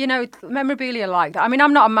 memorabilia like that. I mean,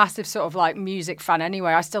 I'm not a massive sort of like music fan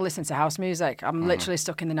anyway. I still listen to house music. I'm literally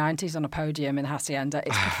stuck in the 90s on a podium in the Hacienda.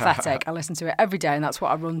 It's pathetic. I listen to it every day, and that's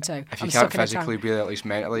what I run to. If you can't physically be there, at least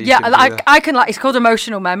mentally. Yeah, I can it's called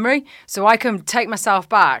emotional memory. So I can take myself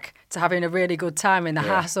back to having a really good time in the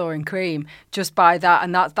Hass or in Cream just by that,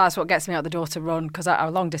 and that's what gets me out the door to run, because I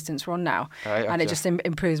a long distance run now, and it just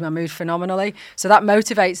improves my mood phenomenally. So that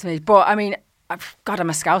motivates me. But I mean, God, I'm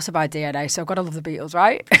a Scouser by DNA, so I've got to love the Beatles,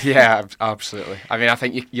 right? Yeah, absolutely. I mean, I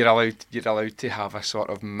think you're allowed to have a sort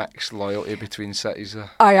of mixed loyalty between cities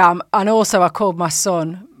there. I am, and also I called my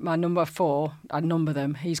son, my number 4. I number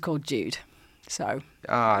them. He's called Jude. So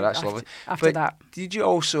that's lovely. After that, did you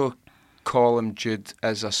also call him Jude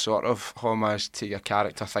as a sort of homage to your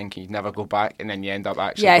character, thinking you'd never go back, and then you end up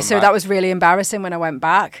actually going back? That was really embarrassing when I went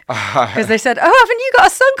back, because they said, "Oh, haven't you got a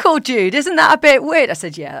son called Jude? Isn't that a bit weird?" I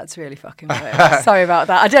said, "Yeah, that's really fucking weird." Sorry about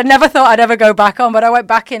that. I never thought I'd ever go back on, but I went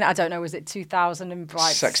back in, I don't know, was it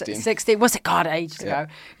 2016? Was it? God, ages ago.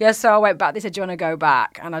 Yeah, so I went back. They said, "Do you want to go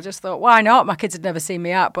back?" And I just thought, why not? My kids had never seen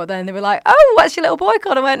me out, but then they were like, "Oh, what's your little boy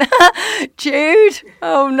called?" I went, "Jude."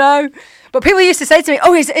 Oh no. But people used to say to me,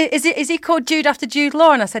 "Oh, is he called Jude after Jude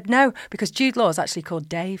Law?" And I said, "No, because Jude Law is actually called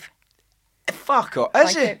Dave." Fuck off.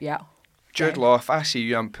 Is he? Yeah. Jude Law, if I see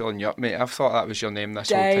you, I'm pulling you up, mate. I've thought that was your name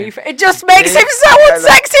this whole time. Dave. It just makes him so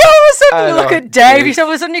unsexy all of a sudden. You look at Dave. All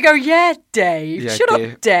of a sudden you go, "Yeah, Dave. Yeah, Shut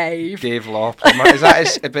up, Dave." Dave Law. Is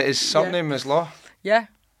that his surname is Law? Yeah.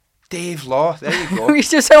 Dave Law, there you go. He's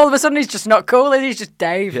just, all of a sudden, he's just not cool, he's just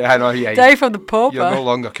Dave. Yeah, I know, yeah. Dave from the pub. You're no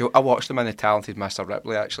longer cool. I watched him in The Talented Mr.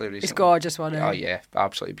 Ripley, actually, recently. He's gorgeous, wasn't he? Oh, yeah,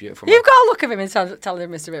 absolutely beautiful. You've got a look of him and telling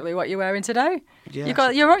him, Mr. Ripley, what you're wearing today.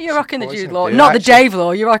 Yeah, you're rocking the Jude Law. Not the Dave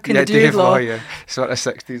Law, you're rocking the Jude Dave Law. Yeah, sort of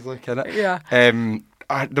 60s look, innit? Yeah.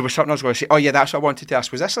 There was something I was going to say. Oh, yeah, that's what I wanted to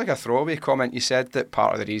ask. Was this like a throwaway comment? You said that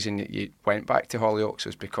part of the reason that you went back to Hollyoaks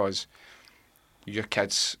was because your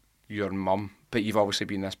kids, your mum, but you've obviously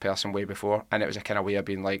been this person way before, and it was a kind of way of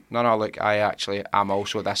being like, no, look, I'm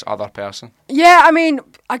also this other person. Yeah, I mean,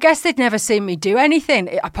 I guess they'd never seen me do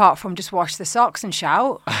anything apart from just wash the socks and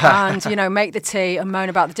shout and, make the tea and moan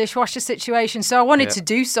about the dishwasher situation. So I wanted to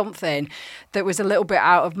do something that was a little bit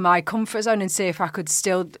out of my comfort zone and see if I could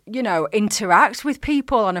still, interact with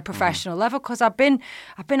people on a professional level, because I've been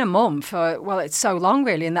a mum for, it's so long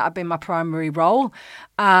really, and that had been my primary role.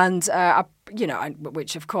 And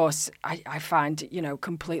which of course I find,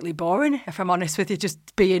 completely boring, if I'm honest with you,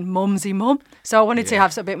 just being mumsy mum. So I wanted to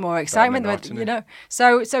have a bit more excitement,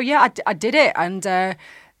 So I did it, and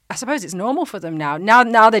I suppose it's normal for them now.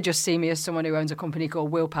 Now they just see me as someone who owns a company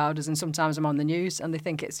called Will Powders, and sometimes I'm on the news, and they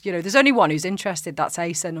think it's, there's only one who's interested. That's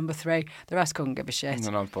Asa, number 3. The rest couldn't give a shit.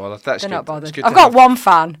 They're not bothered. They're not bothered. I've got one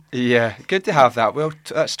fan. Yeah, good to have that. Well,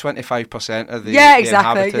 that's 25% of the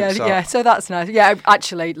exactly. The yeah. So that's nice. Yeah,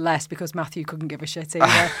 actually less, because Matthew couldn't give a shit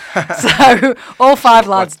either. So all 5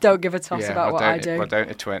 lads don't give a toss about what I do. We're down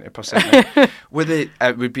to 20%.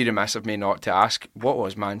 It would be remiss of me not to ask, what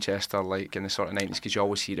was Manchester like in the sort of 90s? Because you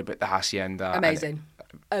always hear about the Hacienda. Amazing.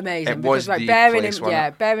 It was the place,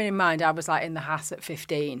 bearing in mind I was like in the Hass at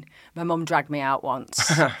 15. My mum dragged me out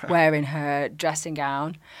once wearing her dressing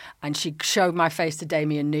gown, and she showed my face to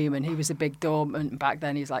Damien Newman. He was a big doorman back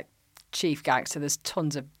then. He's like chief gangster. There's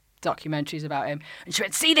tons of documentaries about him. And she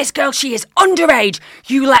went, "See this girl? She is underage.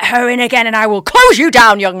 You let her in again and I will close you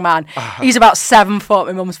down, young man." He's about 7 foot.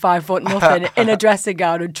 My mum's 5 foot nothing, in a dressing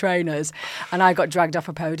gown and trainers. And I got dragged off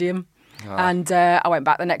a podium. And I went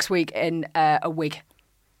back the next week in a wig.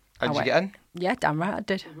 Did you get in? Yeah, damn right I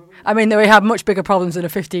did. I mean, we had much bigger problems than a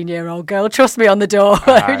 15-year-old girl. Trust me on the door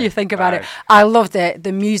when you think about it. I loved it.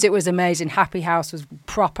 The music was amazing. Happy House was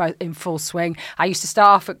proper in full swing. I used to start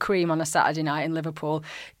off at Cream on a Saturday night in Liverpool.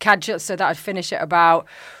 So that would finish at about,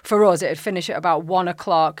 for us, it would finish at about 1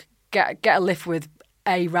 o'clock, get a lift with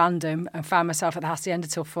a random, and find myself at the Hacienda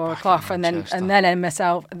till 4 o'clock, and then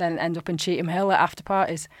end up in Cheetham Hill at after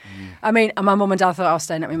parties. I mean, and my mum and dad thought I was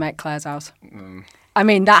staying at my mate Claire's house. I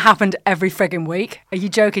mean, that happened every frigging week. Are you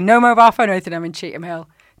joking? No mobile phone or anything. I'm in Cheetham Hill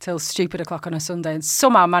till stupid o'clock on a Sunday, and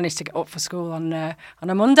somehow managed to get up for school on a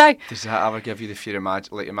Monday. Does that ever give you the fear?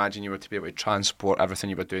 Imagine you were to be able to transport everything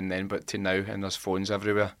you were doing then, but to now, and there's phones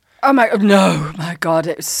everywhere. Oh my God,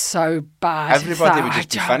 it was so bad. Everybody would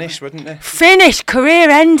just be finished, wouldn't they? Finished, career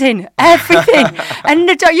ending, everything. And you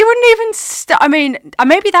wouldn't even I mean,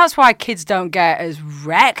 maybe that's why kids don't get as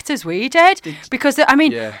wrecked as we did. Because,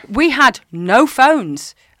 we had no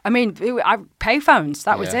phones. I mean, payphones,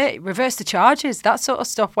 that was it. Reverse the charges, that sort of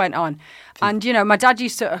stuff went on. And, you know, my dad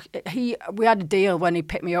used to, we had a deal when he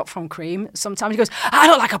picked me up from Cream. Sometimes he goes, I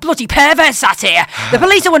look like a bloody pervert sat here. The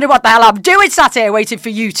police are wondering what the hell I'm doing sat here waiting for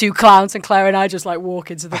you two clowns. And Claire and I just like walk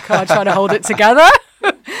into the car trying to hold it together.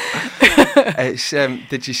 It's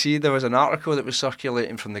did you see there was an article that was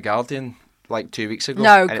circulating from The Guardian like 2 weeks ago?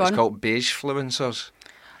 No, and it's called Beige Fluencers.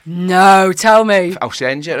 No, tell me. I'll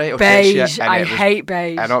send you it, right? I'll beige, text you, I hate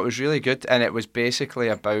beige. I know, it was really good, and it was basically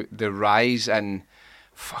about the rise in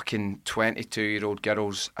fucking 22-year-old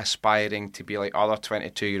girls aspiring to be like other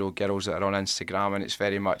 22-year-old girls that are on Instagram, and it's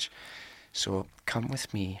very much, so come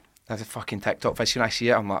with me. That's a fucking TikTok video, and I see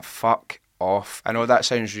it, I'm like, fuck off. I know that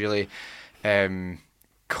sounds really,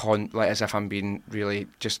 like as if I'm being really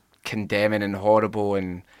just condemning and horrible,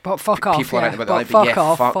 and but fuck off, people are into but fuck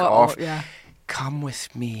off. off. Yeah. Come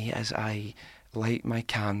with me as I light my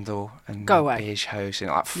candle in Go my away. beige house, and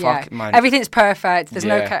like, fuck, man. Everything's perfect. There's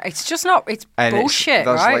no. It's just not. It's and bullshit,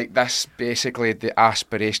 there's right? like this. Basically, the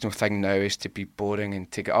aspirational thing now is to be boring and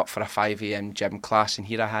to get up for a 5 a.m. gym class, and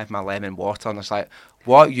here I have my lemon water, and it's like,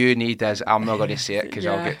 what you need is, I'm not going to say it because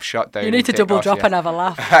I'll get shut down. You need to double drop and have a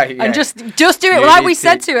laugh, yeah. and just do it like we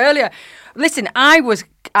said to you earlier. Listen, I was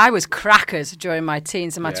crackers during my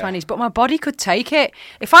teens and my 20s, but my body could take it.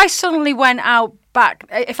 If I suddenly went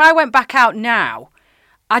back out now,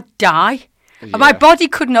 I'd die. And my body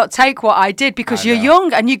could not take what I did because you're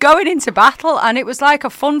young and you're going into battle, and it was like a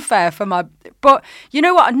fun fair for my... But you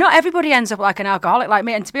know what? Not everybody ends up like an alcoholic like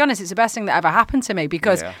me, and to be honest, it's the best thing that ever happened to me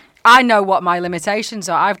because... I know what my limitations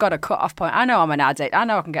are. I've got a cut-off point. I know I'm an addict. I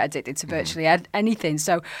know I can get addicted to virtually anything.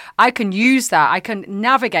 So I can use that. I can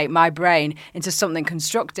navigate my brain into something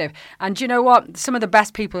constructive. And you know what? Some of the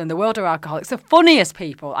best people in the world are alcoholics. The funniest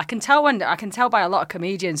people. I can tell by a lot of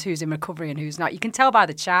comedians who's in recovery and who's not. You can tell by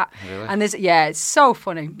the chat. Really? And it's so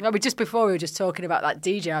funny. Just before we were just talking about that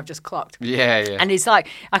DJ I've just clocked. Yeah. And it's like,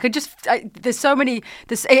 there's so many,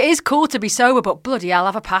 it is cool to be sober, but bloody hell,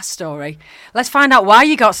 have a past story. Let's find out why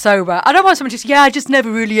you got sober. I don't want someone I just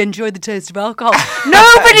never really enjoyed the taste of alcohol.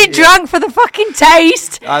 Nobody drank for the fucking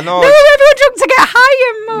taste. I know. No, everyone drank to get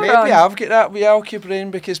higher, moron. Maybe I've got that wee alky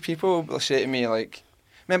brain because people will say to me, like,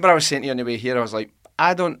 remember I was saying to you on the way here, I was like,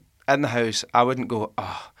 in the house, I wouldn't go,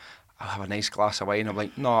 I'll have a nice glass of wine. I'm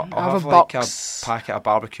like, no, I'll have like a packet of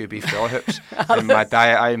barbecue beef hoops in my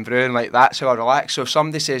diet I'm brewing. Like, that's how I relax. So if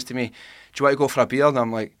somebody says to me, do you want to go for a beer? And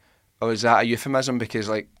I'm like, oh, is that a euphemism? Because,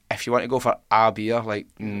 like, if you want to go for a beer, like,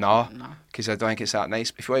 no, because I don't think it's that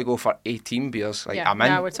nice. If you want to go for 18 beers, like, I'm in.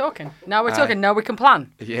 Now we're talking. Now we can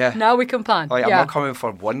plan. Yeah. Now we can plan. Like, I'm not coming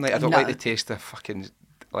for one. Like, I don't like the taste of fucking,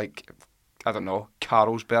 like, I don't know,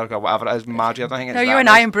 Carlsberg or whatever it is, Margie. I don't think it's you're an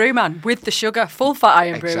Iron Brew man with the sugar, full fat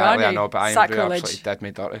Iron Brew, aren't you? Exactly, I know, but Iron Brew absolutely did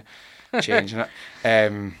me dirty, changing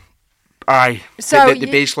it. Aye. So the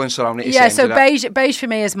beige influencer, I'll need to send you that. Beige for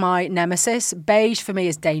me is my nemesis. Beige for me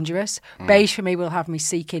is dangerous. Beige for me will have me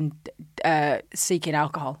seeking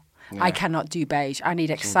alcohol. Yeah. I cannot do beige. I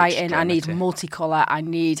need exciting. I need multicolour. I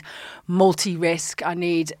need multi-risk. I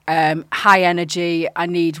need high energy. I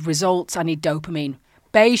need results. I need dopamine.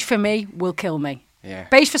 Beige for me will kill me. Yeah.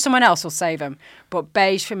 Beige for someone else will save them, but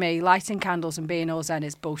beige for me, lighting candles and being all zen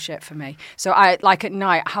is bullshit for me. So I like at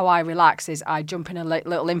night, how I relax is I jump in a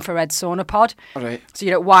little infrared sauna pod. All right. So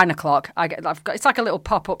at 1 o'clock, it's like a little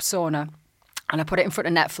pop-up sauna. And I put it in front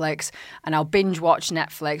of Netflix and I'll binge watch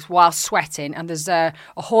Netflix while sweating. And there's a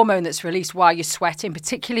hormone that's released while you're sweating,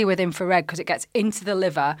 particularly with infrared, because it gets into the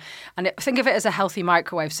liver. And think of it as a healthy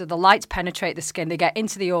microwave. So the lights penetrate the skin. They get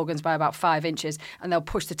into the organs by about 5 inches and they'll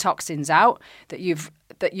push the toxins out that you've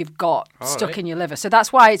got stuck in your liver. So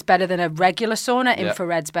that's why it's better than a regular sauna.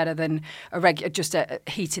 Infrared's better than just a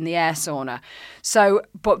heat in the air sauna. So,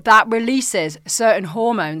 but that releases certain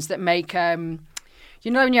hormones that make... you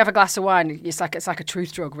know, when you have a glass of wine, it's like a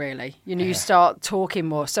truth drug, really. You know, you start talking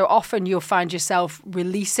more. So often you'll find yourself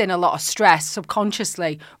releasing a lot of stress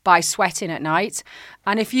subconsciously by sweating at night.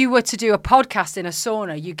 And if you were to do a podcast in a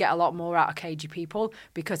sauna, you get a lot more out of cagey people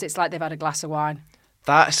because it's like they've had a glass of wine.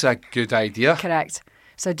 That's a good idea. Correct.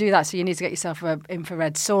 So do that. So you need to get yourself an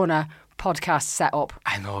infrared sauna podcast set up.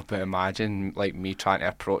 I know, but imagine like me trying to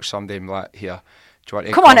approach somebody and like, here, do you want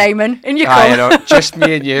to come on, Eamon, in your car. You know, just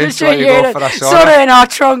me and you. Just do you want to go for a sauna? Sauna in our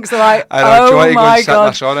trunks. They're like, I know, do you want to go and sit in God.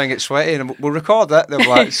 a sauna and get sweaty? And we'll record it. They're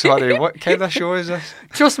like, sorry, what kind of show is this?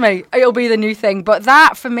 Trust me, it'll be the new thing. But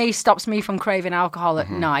that, for me, stops me from craving alcohol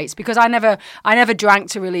at nights because I never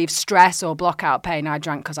drank to relieve stress or block out pain. I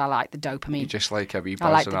drank because I like the dopamine. You just like a wee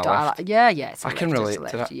buzz and a lift. Yeah. I can relate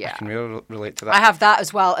to that. Yeah. I can really relate to that. I have that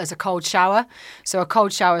as well as a cold shower. So a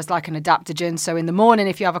cold shower is like an adaptogen. So in the morning,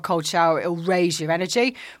 if you have a cold shower, it'll raise your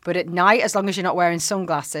energy. But at night, as long as you're not wearing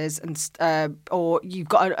sunglasses or you've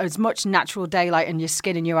got as much natural daylight in your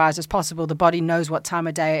skin and your eyes as possible, the body knows what time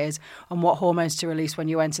of day it is and what hormones to release when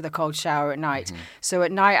you enter the cold shower at night. So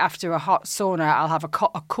at night, after a hot sauna, I'll have a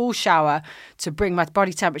cool shower to bring my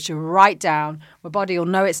body temperature right down. My body will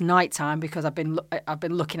know it's nighttime because I've been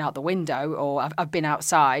looking out the window or I've been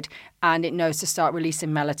outside, and it knows to start releasing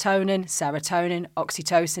melatonin, serotonin,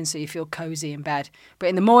 oxytocin, so you feel cozy in bed. But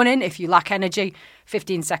in the morning, if you lack energy,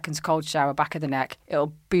 15 seconds cold shower, back of the neck.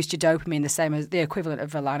 It'll boost your dopamine the same as the equivalent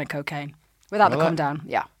of a line of cocaine. Without the come down,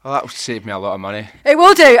 yeah. Well, that will save me a lot of money. It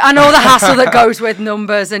will do, and all the hassle that goes with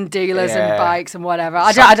numbers and dealers and bikes and whatever.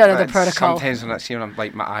 I don't know the protocol. Sometimes when I see when I'm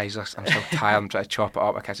like, my eyes, I'm so tired, I'm trying to chop it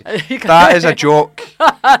up. I can't see. That is a joke.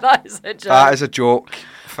 That is a joke. That is a joke.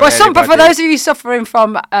 But for those of you suffering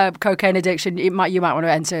from cocaine addiction, you might want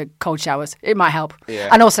to enter cold showers. It might help. Yeah.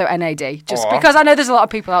 And also NAD, just because I know there's a lot of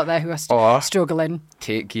people out there who are struggling.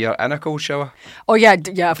 Take gear in a cold shower. Oh yeah,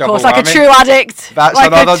 of course, like a true addict. That's like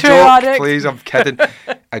another joke. Please, I'm kidding.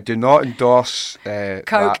 I do not endorse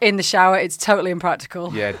coke in the shower. It's totally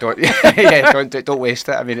impractical. Yeah, don't waste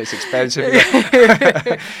it. I mean, it's expensive.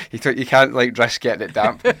 You can't like risk getting it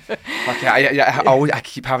damp. I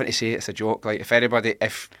keep having to say it's a joke. Like if anybody,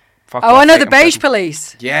 I know the beige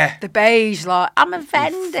police. Yeah, the beige lot. I'm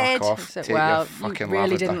offended. Fuck off. Take your fucking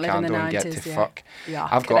really didn't live in the 90s. And get to yeah. fuck. Yeah,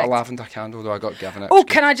 I've got a lavender candle though. I got given it. Oh,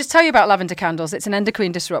 can I just tell you about lavender candles? It's an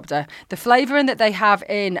endocrine disruptor. The flavouring that they have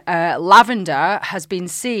in lavender has been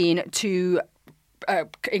seen to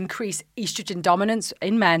increase estrogen dominance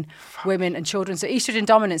in men, women and children. So estrogen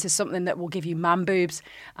dominance is something that will give you man boobs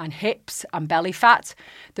and hips and belly fat.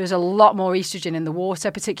 There's a lot more estrogen in the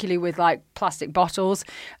water, particularly with like plastic bottles.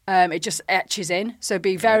 It just etches in. So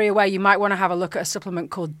be very aware. You might want to have a look at a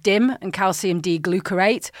supplement called DIM and calcium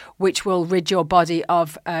D-glucarate, which will rid your body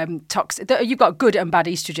of toxic. You've got good and bad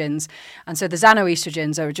estrogens. And so the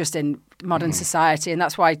xanoestrogens are just in modern society. And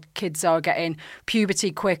that's why kids are getting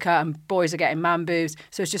puberty quicker and boys are getting man boobs.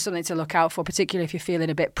 So it's just something to look out for, particularly if you're feeling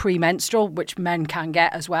a bit premenstrual, which men can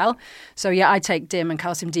get as well. So yeah, I take DIM and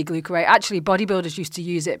calcium D-glucarate. Actually, bodybuilders used to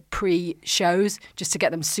use it pre-shows just to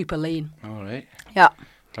get them super lean. All right. Yeah.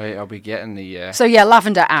 Right, I'll be getting the... So yeah,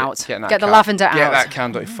 lavender out. Get the lavender out. Get that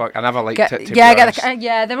candle. Fuck, I never liked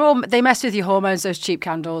it. They mess with your hormones. Those cheap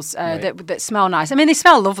candles that smell nice. I mean, they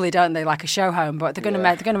smell lovely, don't they? Like a show home, but they're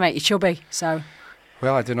gonna make you chubby. So.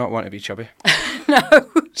 Well, I do not want to be chubby. No.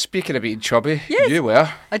 Speaking of being chubby, you were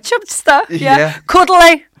a chubster. Yeah.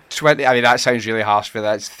 Cuddly. 20. I mean, that sounds really harsh for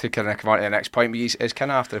that. To kind of come on to the next point, but it's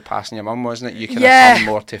kind of after passing your mum, wasn't it? You kind of come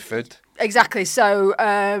more to food. Exactly. So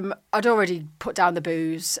I'd already put down the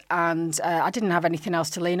booze and I didn't have anything else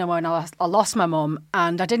to lean on when I lost my mum,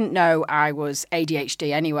 and I didn't know I was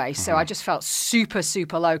ADHD anyway. So I just felt super,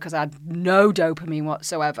 super low because I had no dopamine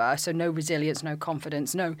whatsoever. So no resilience, no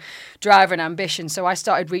confidence, no drive and ambition. So I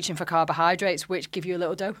started reaching for carbohydrates, which give you a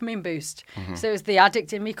little dopamine boost. So it was the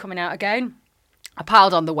addict in me coming out again. I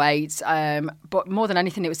piled on the weight, but more than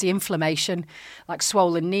anything, it was the inflammation, like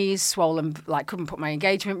swollen knees, like couldn't put my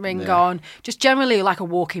engagement ring on, just generally like a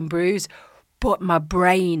walking bruise. But my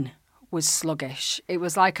brain was sluggish. It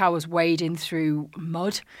was like I was wading through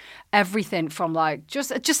mud. Everything from like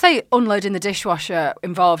just say unloading the dishwasher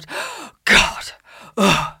involved. God.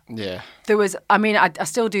 Ugh. Yeah. There was. I mean, I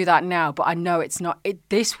still do that now, but I know it's not.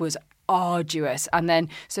 This was arduous. And then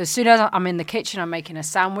so as soon as I'm in the kitchen, I'm making a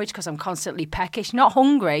sandwich because I'm constantly peckish, not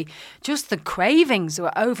hungry, just the cravings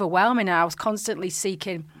were overwhelming. I was constantly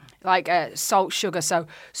seeking like salt, sugar, so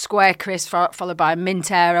square crisp followed by a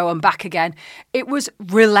Mintero and back again. It was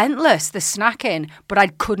relentless, the snacking, but I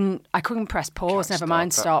couldn't press pause, never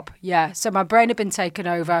mind stop. Yeah, so my brain had been taken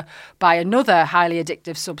over by another highly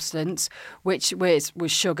addictive substance, which was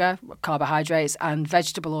sugar, carbohydrates and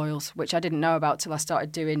vegetable oils, which I didn't know about till I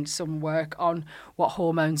started doing some work on what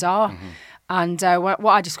hormones are. And what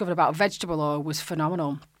I discovered about vegetable oil was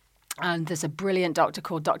phenomenal. And there's a brilliant doctor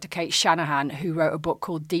called Dr. Kate Shanahan who wrote a book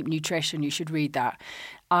called Deep Nutrition. You should read that.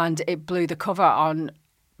 And it blew the cover on,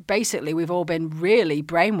 basically, we've all been really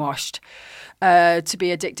brainwashed to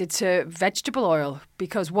be addicted to vegetable oil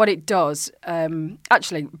because what it does,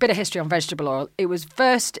 actually, a bit of history on vegetable oil. It was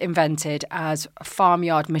first invented as a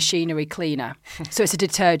farmyard machinery cleaner. So it's a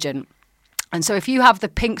detergent. And so if you have the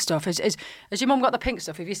pink stuff, as your mum got the pink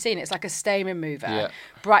stuff, have you seen it? It's like a stain remover. Yeah.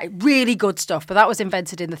 Bright, really good stuff. But that was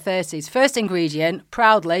invented in the 30s. First ingredient,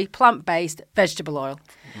 proudly, plant-based vegetable oil.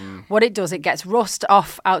 What it does, it gets rust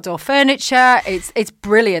off outdoor furniture. It's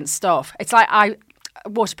brilliant stuff. It's like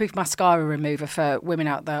waterproof mascara remover for women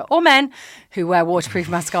out there, or men who wear waterproof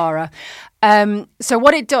mascara. So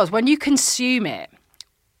what it does, when you consume it,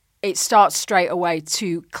 it starts straight away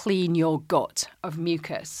to clean your gut of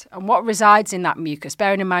mucus. And what resides in that mucus,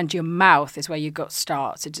 bearing in mind your mouth is where your gut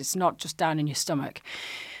starts. It's not just down in your stomach.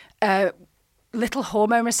 Little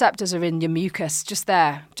hormone receptors are in your mucus, just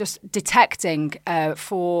there, just detecting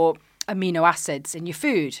for amino acids in your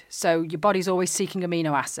food. So your body's always seeking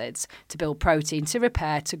amino acids to build protein, to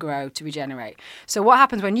repair, to grow, to regenerate. So what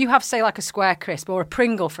happens when you have, say, like a square crisp or a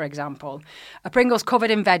Pringle, for example, a Pringle's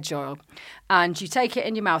covered in veg oil, and you take it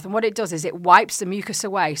in your mouth, and what it does is it wipes the mucus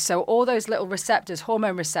away. So all those little receptors,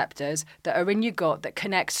 hormone receptors that are in your gut that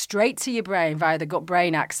connect straight to your brain via the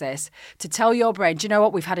gut-brain axis to tell your brain, do you know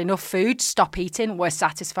what, we've had enough food, stop eating, we're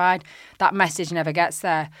satisfied. That message never gets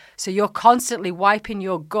there. So you're constantly wiping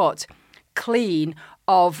your gut clean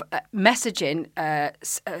of messaging,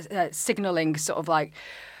 signaling sort of like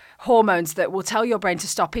hormones that will tell your brain to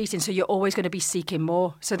stop eating, so you're always going to be seeking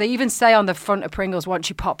more. So they even say on the front of Pringles, once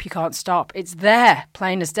you pop, you can't stop. It's there,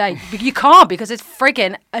 plain as day. You can't, because it's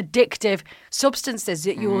friggin' addictive substances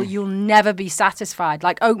that you'll never be satisfied.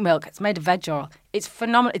 Like oat milk, it's made of veg oil. It's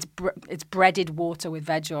phenomenal. It's breaded water with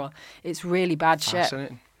veg oil. It's really bad shit.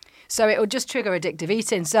 So it will just trigger addictive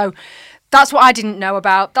eating. So that's what I didn't know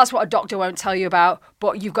about. That's what a doctor won't tell you about.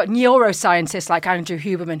 But you've got neuroscientists like Andrew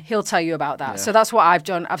Huberman. He'll tell you about that. Yeah. So that's what I've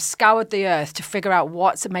done. I've scoured the earth to figure out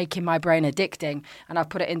what's making my brain addicting. And I've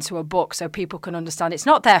put it into a book so people can understand it's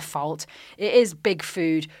not their fault. It is big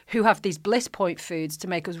food who have these bliss point foods to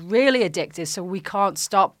make us really addicted, so we can't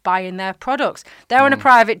stop buying their products. They're on a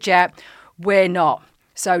private jet. We're not.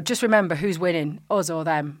 So just remember who's winning, us or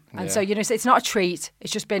them. And so, it's not a treat.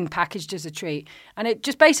 It's just been packaged as a treat. And it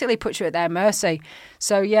just basically puts you at their mercy.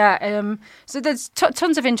 So, so there's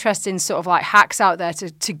tons of interesting sort of like hacks out there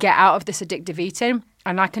to get out of this addictive eating.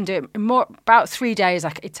 And I can do it in about 3 days.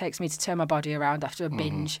 It takes me to turn my body around after a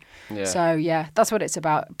binge. Yeah. So, that's what it's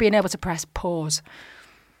about. Being able to press pause.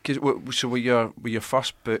 So with your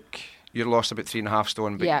first book, you lost about 3.5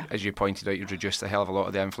 stone, but as you pointed out, you'd reduced a hell of a lot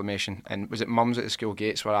of the inflammation. And was it mums at the school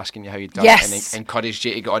gates were asking you how you'd done it and encouraged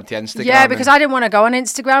you to get onto Instagram? Yeah, because I didn't want to go on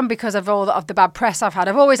Instagram because of all of the bad press I've had.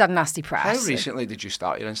 I've always had nasty press. How recently did you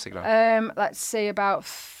start your Instagram? Let's see, about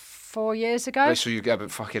 4 years ago. Right, so you get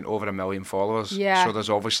about fucking over 1 million followers. Yeah. So there's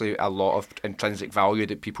obviously a lot of intrinsic value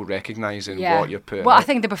that people recognise in what you're putting Well, out. I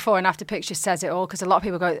think the before and after picture says it all, because a lot of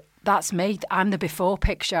people go, that's me, I'm the before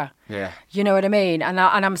picture. Yeah. You know what I mean? And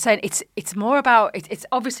I'm saying it's more about, it's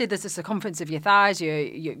obviously there's the circumference of your thighs,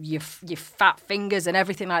 your fat fingers and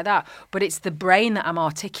everything like that, but it's the brain that I'm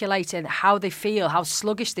articulating, how they feel, how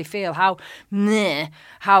sluggish they feel, how anhedonia.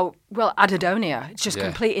 It's just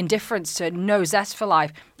complete indifference to no zest for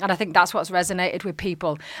life. And I think that's what's resonated with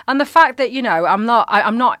people. And the fact that, I'm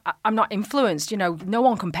not influenced, no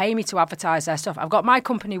one can pay me to advertise their stuff. I've got my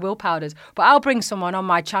company, Will Powders, but I'll bring someone on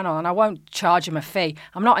my channel and I won't charge them a fee.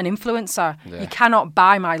 I'm not an influencer. Yeah. You cannot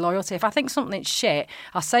buy my loyalty. If I think something's shit,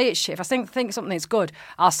 I'll say it's shit. If I think something's good,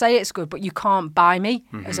 I'll say it's good, but you can't buy me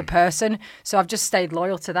as a person. So I've just stayed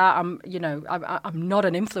loyal to that. I'm not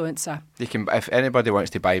an influencer. You can, if anybody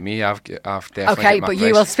wants to buy me, I've definitely okay, but price.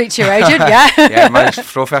 You will speak to your agent, yeah? Yeah, man,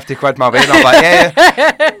 throw 50 quid my way and I'm like,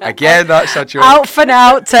 yeah. Again, that's a joke. Out for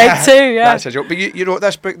now, take 2, yeah. That's a joke. But you wrote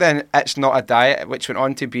this book then, It's Not a Diet, which went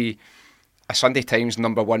on to be a Sunday Times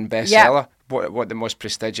 #1 bestseller. What the most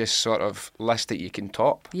prestigious sort of list that you can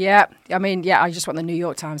top? Yeah, I mean, I just want the New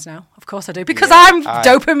York Times now. Of course I do, because I'm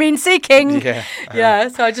dopamine seeking. Yeah,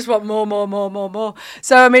 so I just want more.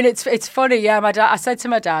 So I mean, it's funny. Yeah, my dad. I said to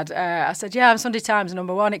my dad, I said, I'm Sunday Times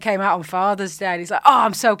 #1. It came out on Father's Day, and he's like,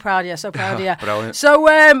 I'm so proud of you, so proud of you. Brilliant.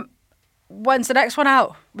 So when's the next one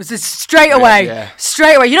out? Was it straight away? Yeah.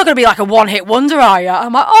 Straight away. You're not going to be like a one-hit wonder, are you?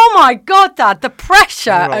 I'm like, oh my God, Dad, the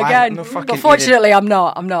pressure again. But fortunately, I'm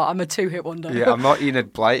not. I'm a 2-hit wonder. Yeah, I'm not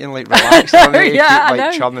Enid Blyton, like relaxed on it,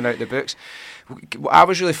 keep churning out the books. I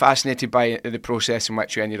was really fascinated by the process in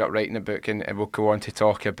which you ended up writing the book, and we'll go on to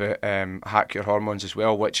talk about Hack Your Hormones as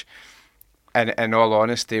well, which, in all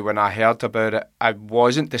honesty, when I heard about it, I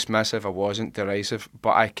wasn't dismissive, I wasn't derisive, but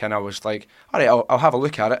I kind of was like, all right, I'll have a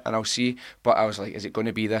look at it and I'll see. But I was like, is it going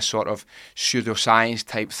to be this sort of pseudoscience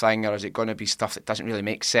type thing, or is it going to be stuff that doesn't really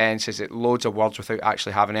make sense? Is it loads of words without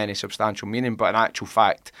actually having any substantial meaning? But in actual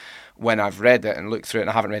fact, when I've read it and looked through it, and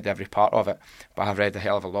I haven't read every part of it, but I've read a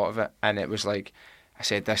hell of a lot of it, and it was like, I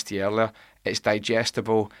said this to you earlier, it's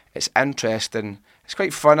digestible, it's interesting, it's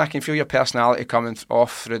quite fun. I can feel your personality coming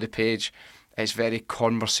off through the page. It's very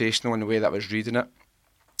conversational in the way that I was reading it.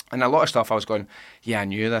 And a lot of stuff I was going, I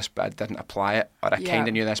knew this, but I didn't apply it. Or I kind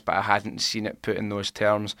of knew this, but I hadn't seen it put in those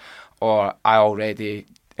terms. Or I already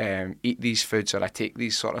eat these foods, or I take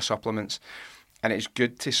these sort of supplements. And it's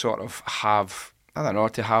good to sort of have,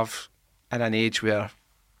 to have in an age where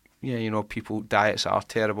yeah, you know, diets are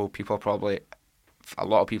terrible. People are probably, a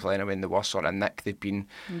lot of people anyway, in the worst sort of nick they've been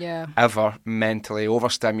ever, mentally,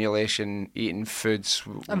 overstimulation, eating foods.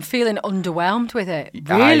 I'm feeling underwhelmed with it.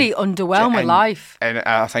 Really underwhelmed with life. And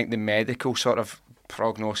I think the medical sort of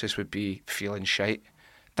prognosis would be feeling shite.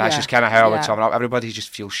 That's just kind of how I would sum it up. Everybody just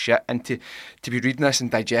feels shit. And to be reading this and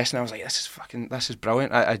digesting, I was like, this is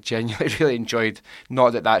brilliant. I genuinely really enjoyed,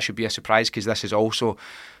 not that should be a surprise, because this is also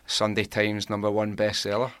Sunday Times #1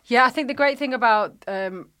 bestseller. Yeah, I think the great thing about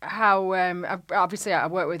how obviously I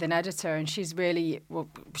work with an editor, and she's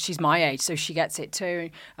my age, so she gets it too.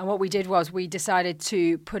 And what we did was we decided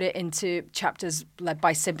to put it into chapters led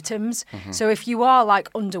by symptoms. Mm-hmm. So if you are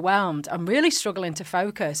like underwhelmed and really struggling to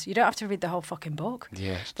focus, you don't have to read the whole fucking book.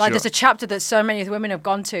 Yeah, like there's a chapter that so many women have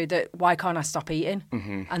gone to that, why can't I stop eating?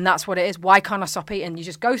 Mm-hmm. And that's what it is. Why can't I stop eating? You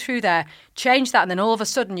just go through there, change that, and then all of a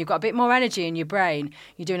sudden you've got a bit more energy in your brain.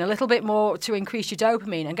 You're doing a little bit more to increase your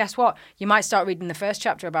dopamine, and guess what? You might start reading the first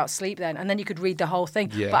chapter about sleep then, and then you could read the whole thing.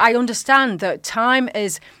 But I understand that time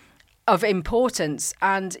is of importance,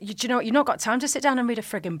 and you know what? You've not got time to sit down and read a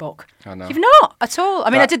frigging book. I know. You've not at all. I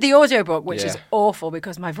mean, I did the audiobook, which is awful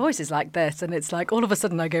because my voice is like this, and it's like all of a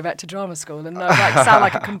sudden I go back to drama school and I like sound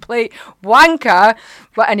like a complete wanker.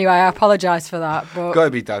 But anyway, I apologise for that. But got to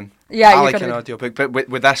be done. Yeah, I like an audiobook, but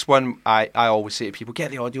with this one, I always say to people, get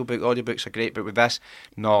the audiobook. Audiobooks are great, but with this,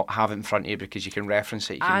 have it in front of you because you can reference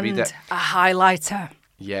it, you can read it. A highlighter.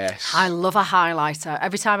 Yes. I love a highlighter.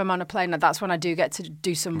 Every time I'm on a plane, that's when I do get to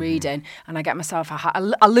do some reading, and I get myself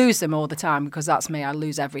I lose them all the time because that's me. I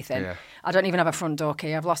lose everything. Yeah. I don't even have a front door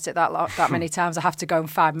key. I've lost it that many times. I have to go and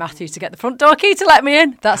find Matthew to get the front door key to let me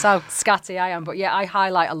in. That's how scatty I am. But yeah, I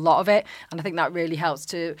highlight a lot of it, and I think that really helps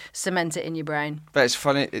to cement it in your brain. But it's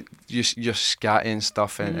funny, you're scatting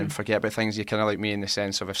stuff and forget about things. You're kind of like me in the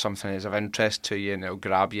sense of if something is of interest to you and it'll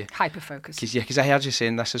grab you. Hyper-focus. Because I heard you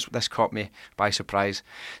saying this caught me by surprise.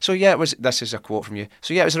 So yeah, this is a quote from you.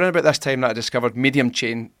 So yeah, it was around about this time that I discovered medium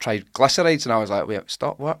chain triglycerides, and I was like, wait,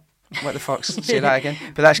 stop, what? What the fuck's say that again?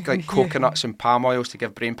 But that's like coconuts and palm oils to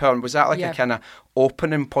give brain power. And was that like a kind of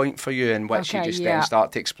opening point for you in which you just then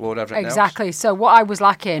start to explore everything exactly. else? So what I was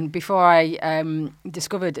lacking before I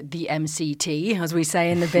discovered the MCT, as we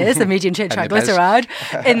say in the biz, the medium chain triglyceride,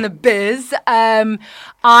 in the biz,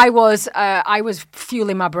 I was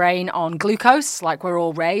fueling my brain on glucose, like we're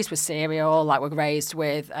all raised with cereal, like we're raised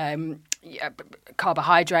with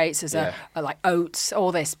carbohydrates as like oats,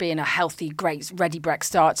 all this being a healthy, great, ready break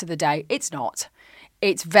start to the day. It's not.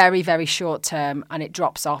 It's very, very short term, and it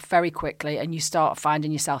drops off very quickly, and you start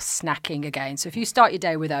finding yourself snacking again. So if you start your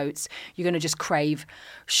day with oats, you're going to just crave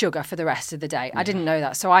sugar for the rest of the day. I didn't know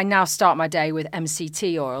that. So I now start my day with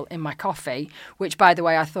MCT oil in my coffee, which, by the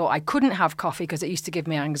way, I thought I couldn't have coffee because it used to give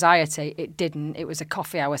me anxiety. It didn't. It was a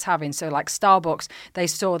coffee I was having. So like Starbucks, they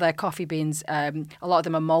store their coffee beans. A lot of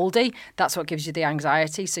them are mouldy. That's what gives you the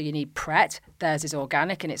anxiety. So you need Pret. Theirs is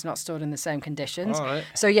organic and it's not stored in the same conditions. All right.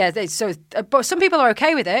 So yeah, but some people are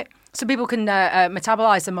okay with it. Some people can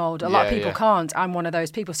metabolize the mold. A lot of people can't. I'm one of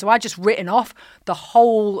those people. So I just written off the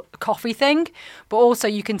whole coffee thing. But also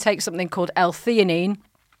you can take something called L-theanine,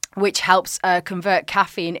 which helps convert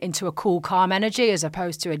caffeine into a cool, calm energy as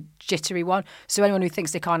opposed to a jittery one. So anyone who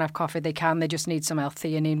thinks they can't have coffee, they can. They just need some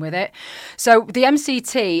L-theanine with it. So the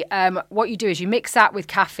MCT, what you do is you mix that with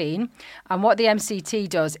caffeine. And what the MCT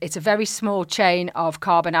does, it's a very small chain of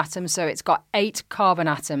carbon atoms. So it's got 8 carbon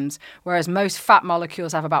atoms, whereas most fat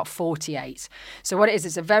molecules have about 48. So what it is,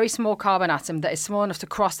 it's a very small carbon atom that is small enough to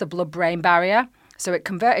cross the blood-brain barrier. So it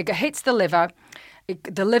hits the liver.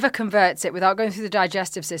 The liver converts it without going through the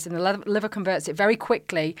digestive system. The liver converts it very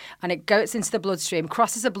quickly, and it goes into the bloodstream,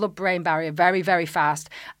 crosses the blood-brain barrier very, very fast,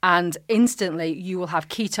 and instantly you will have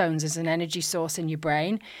ketones as an energy source in your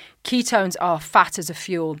brain. Ketones are fat as a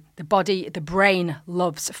fuel. The brain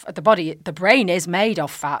is made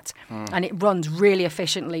of fat, and it runs really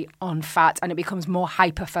efficiently on fat, and it becomes more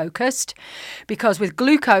hyper-focused. Because with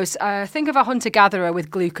glucose, think of a hunter-gatherer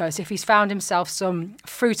with glucose. If he's found himself some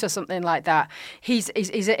fruit or something like that, he's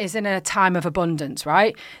in a time of abundance,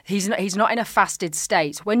 right? He's not in a fasted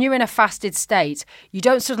state. When you're in a fasted state, you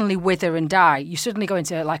don't suddenly wither and die. You suddenly go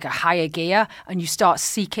into like a higher gear, and you start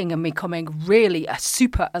seeking and becoming really a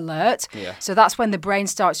super alert. Yeah. So that's when the brain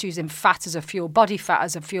starts using fat as a fuel, body fat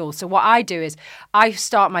as a fuel. So what I do is I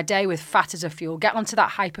start my day with fat as a fuel, get onto that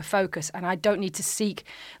hyper focus, and I don't need to seek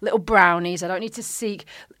little brownies. I don't need to seek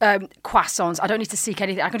croissants. I don't need to seek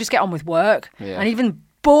anything. I can just get on with work. Yeah. And even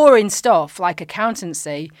boring stuff like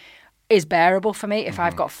accountancy, is bearable for me if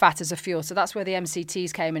I've got fat as a fuel. So that's where the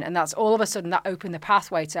MCTs came in, and that's all of a sudden that opened the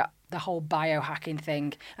pathway to the whole biohacking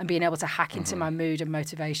thing and being able to hack into my mood and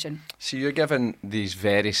motivation. So you're given these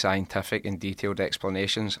very scientific and detailed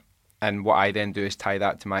explanations, and what I then do is tie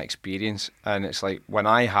that to my experience. And it's like when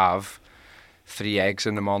I have 3 eggs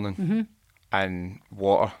in the morning and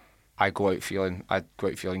water, I go out feeling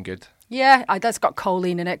good. Yeah, that's got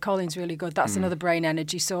choline in it. Choline's really good. That's another brain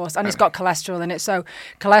energy source. And it's got cholesterol in it. So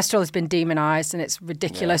cholesterol has been demonized, and it's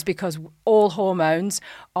ridiculous because all hormones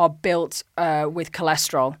are built with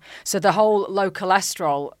cholesterol. So the whole low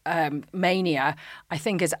cholesterol mania, I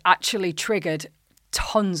think, has actually triggered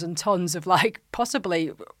tons and tons of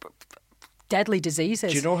possibly deadly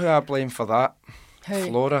diseases. Do you know who I blame for that? Who?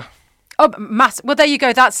 Flora. Oh, well, there you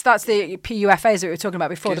go. That's the PUFAs that we were talking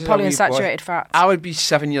about before, the polyunsaturated fats. I would be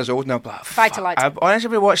 7 years old and I'd be like, Vitalite. I'd honestly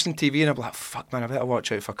be watching TV and I'd be like, fuck, man, I better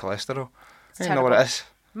watch out for cholesterol. I don't know what it is.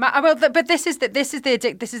 But this is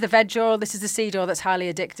the veg oil, this is the seed oil that's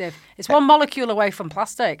highly addictive. It's one molecule away from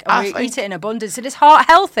plastic, and we eat it in abundance, and it's heart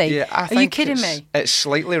healthy. Yeah, Are you kidding me? It's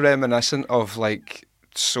slightly reminiscent of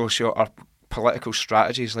social or political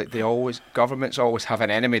strategies. Governments always have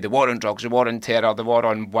an enemy. The war on drugs, the war on terror, the war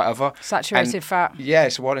on whatever. Saturated fat. Yeah,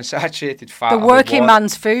 it's a war on saturated fat. The working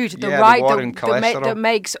man's food. The war on cholesterol. That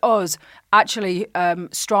makes us actually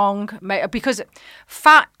strong. Because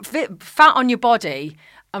fat on your body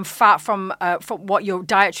and fat from what your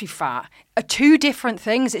dietary fat are 2 different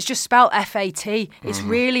things. It's just spelled FAT. It's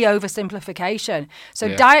really oversimplification.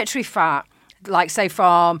 So dietary fat, like say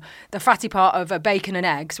from the fatty part of bacon and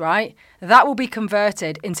eggs, right? That will be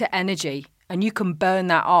converted into energy, and you can burn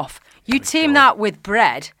that off. You team that with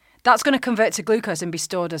bread, that's going to convert to glucose and be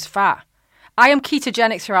stored as fat. I am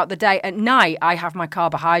ketogenic throughout the day. At night, I have my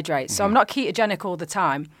carbohydrates. So I'm not ketogenic all the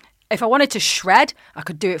time. If I wanted to shred, I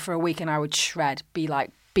could do it for a week and I would shred, be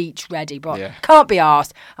like beach ready, but can't be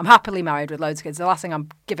arsed. I'm happily married with loads of kids. The last thing I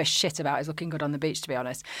give a shit about is looking good on the beach, to be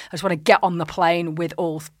honest. I just want to get on the plane with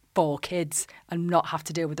all 4 kids and not have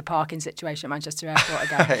to deal with the parking situation at Manchester Airport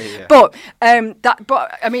again. But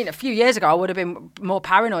I mean, a few years ago I would have been more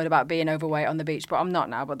paranoid about being overweight on the beach, but I'm not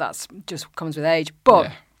now. But that's just comes with age.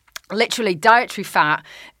 But literally, dietary fat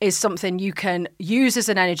is something you can use as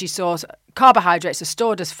an energy source. Carbohydrates are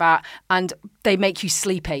stored as fat and they make you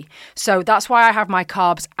sleepy. So that's why I have my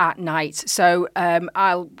carbs at night. So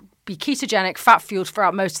I'll be ketogenic, fat-fueled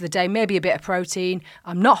throughout most of the day, maybe a bit of protein.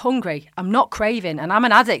 I'm not hungry. I'm not craving. And I'm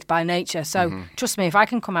an addict by nature. So trust me, if I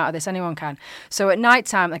can come out of this, anyone can. So at night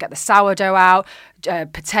time, I get the sourdough out,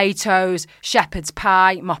 potatoes, shepherd's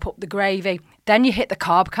pie, mop up the gravy. Then you hit the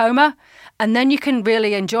carb coma, and then you can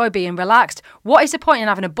really enjoy being relaxed. What is the point in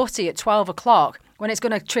having a butty at 12 o'clock when it's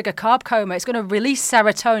going to trigger carb coma? It's going to release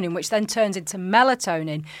serotonin, which then turns into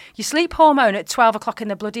melatonin. Your sleep hormone at 12 o'clock in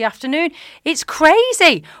the bloody afternoon. It's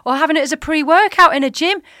crazy. Or having it as a pre-workout in a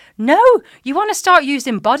gym. No, you want to start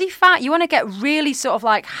using body fat. You want to get really sort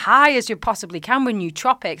of high as you possibly can with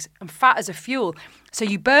nootropics and fat as a fuel. So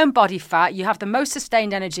you burn body fat, you have the most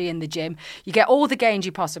sustained energy in the gym, you get all the gains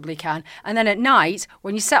you possibly can, and then at night,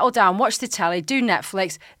 when you settle down, watch the telly, do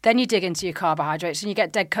Netflix, then you dig into your carbohydrates and you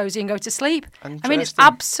get dead cozy and go to sleep. I mean, it's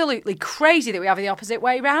absolutely crazy that we have the opposite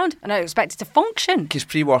way round, and I expect it to function. Because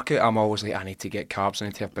pre-workout, I'm always like, I need to get carbs, I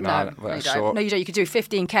need to have banana. No, you don't. No, you don't. You could do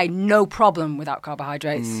 15k, no problem without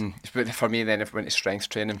carbohydrates. But for me then, if I went to strength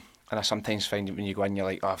training, and I sometimes find when you go in, you're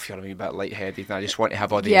like, I feel a wee bit lightheaded, and I just want to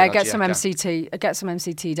have all the energy. Get some MCT. Get some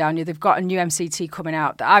MCT down you. They've got a new MCT coming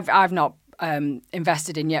out that I've not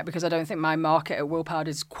invested in yet because I don't think my market at Will Powder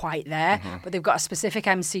is quite there. But they've got a specific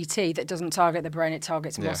MCT that doesn't target the brain; it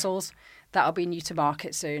targets muscles. That'll be new to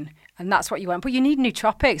market soon. And that's what you want. But you need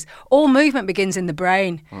nootropics. All movement begins in the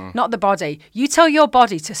brain, not the body. You tell your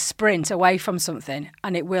body to sprint away from something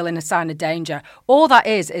and it will in a sign of danger. All that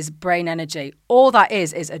is brain energy. All that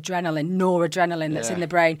is adrenaline, noradrenaline that's in the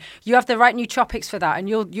brain. You have the right nootropics for that and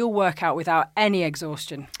you'll work out without any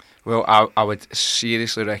exhaustion. Well, I would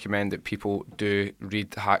seriously recommend that people do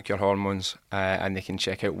read Hack Your Hormones and they can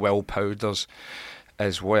check out Will Powders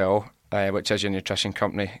as well. Which is your nutrition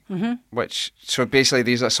company. So basically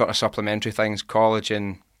these are sort of supplementary things,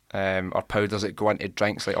 collagen or powders that go into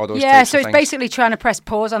drinks, like all those types of things. Yeah, so it's basically trying to press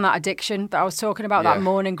pause on that addiction that I was talking about, that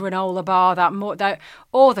morning granola bar,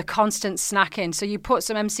 or the constant snacking. So you put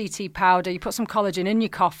some MCT powder, you put some collagen in your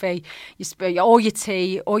coffee, or your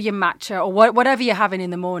tea, or your matcha, or whatever you're having in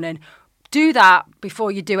the morning. Do that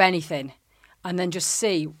before you do anything. And then just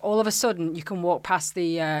see, all of a sudden, you can walk past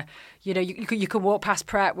the, you can walk past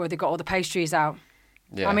Pret where they've got all the pastries out.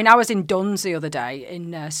 Yeah. I mean, I was in Duns the other day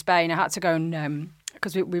in Spain. I had to go and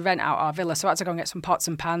because we rent out our villa, so I had to go and get some pots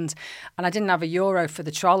and pans, and I didn't have €1 for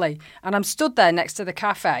the trolley. And I'm stood there next to the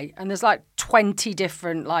cafe, and there's like 20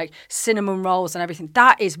 different like cinnamon rolls and everything.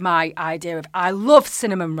 That is my idea of, I love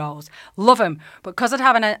cinnamon rolls, love them. But because I'd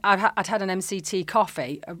had an MCT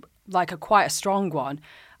coffee, like quite a strong one,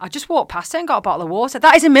 I just walked past it and got a bottle of water.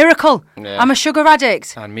 That is a miracle. Yeah. I'm a sugar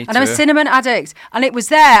addict. And me too. And I'm a cinnamon addict. And it was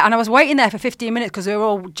there, and I was waiting there for 15 minutes because they were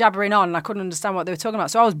all jabbering on and I couldn't understand what they were talking about.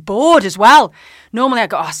 So I was bored as well. Normally I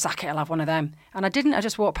go, oh, sack it, I'll have one of them. And I didn't. I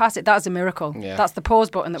just walked past it. That was a miracle. Yeah. That's the pause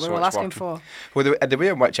button that we're all asking for. Well, the way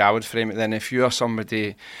in which I would frame it then, if you are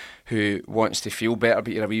somebody who wants to feel better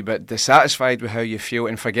but you're a wee bit dissatisfied with how you feel,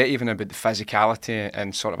 and forget even about the physicality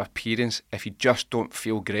and sort of appearance, if you just don't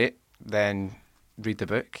feel great, then read the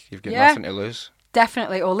book. You've got nothing to lose.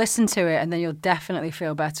 Definitely, or listen to it, and then you'll definitely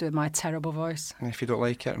feel better with my terrible voice. And if you don't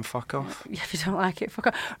like it, then fuck off. If you don't like it, fuck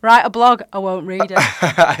off. Write a blog, I won't read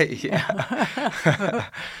it. Yeah.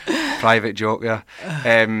 Private joke there.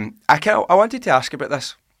 I wanted to ask about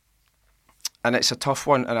this, and it's a tough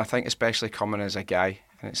one, and I think especially coming as a guy,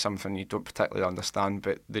 and it's something you don't particularly understand,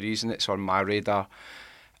 but the reason it's on my radar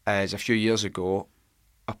is a few years ago,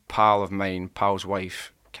 a pal's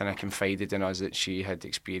wife, kind of confided in us that she had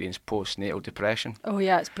experienced postnatal depression. Oh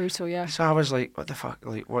yeah, it's brutal, yeah. So I was like, what the fuck,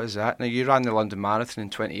 like, what is that? Now, you ran the London Marathon in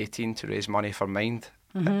 2018 to raise money for Mind.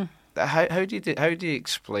 Mm-hmm. How do you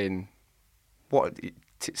explain what,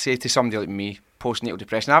 say to somebody like me, postnatal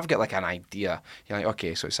depression? I've got like an idea. You're like,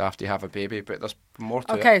 okay, so it's after you have a baby, but there's more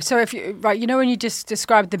to it. Okay, so if you, right, you know when you just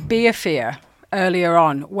described the beer fear earlier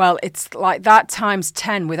on, well, it's like that times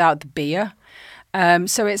 10 without the beer.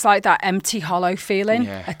 So it's like that empty, hollow feeling,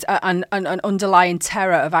 and an underlying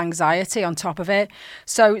terror of anxiety on top of it.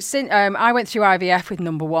 So I went through IVF with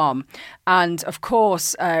number one, and of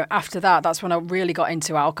course, after that, that's when I really got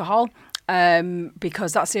into alcohol.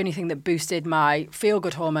 Because that's the only thing that boosted my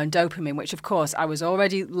feel-good hormone dopamine, which of course I was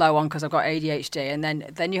already low on because I've got ADHD, and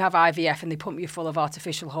then you have IVF and they pump you full of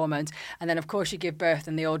artificial hormones, and then of course you give birth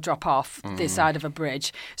and they all drop off this side of a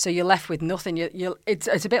bridge, so you're left with nothing. It's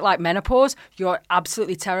a bit like menopause. You're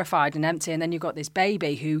absolutely terrified and empty, and then you've got this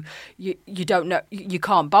baby who you don't know, you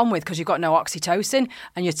can't bond with because you've got no oxytocin,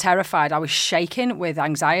 and you're terrified. I was shaking with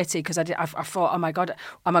anxiety because I thought, oh my God,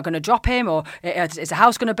 am I going to drop him, or is the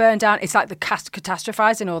house going to burn down? It's like the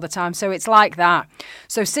catastrophizing all the time. So it's like that.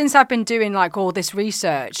 So since I've been doing like all this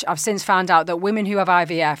research, I've since found out that women who have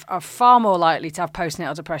IVF are far more likely to have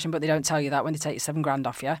postnatal depression, but they don't tell you that when they take $7,000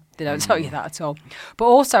 off you. They don't tell you that at all. But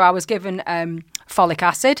also I was given folic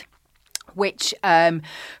acid, which for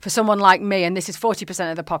someone like me, and this is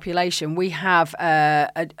 40% of the population, we have a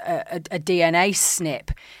DNA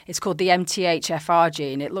SNP. It's called the MTHFR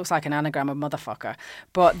gene. It looks like an anagram of motherfucker.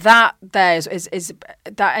 But that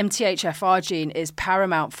MTHFR gene is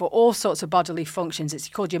paramount for all sorts of bodily functions. It's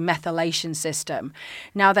called your methylation system.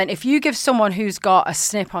 Now then, if you give someone who's got a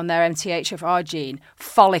SNP on their MTHFR gene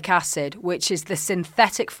folic acid, which is the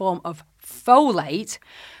synthetic form of folate,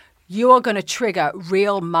 you're going to trigger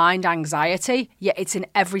real mind anxiety, yet it's in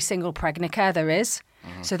every single pregnant care there is.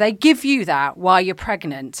 Mm-hmm. So they give you that while you're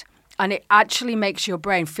pregnant, and it actually makes your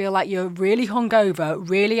brain feel like you're really hungover,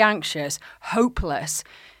 really anxious, hopeless,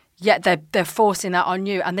 yet they're forcing that on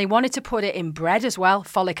you. And they wanted to put it in bread as well,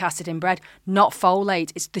 folic acid in bread, not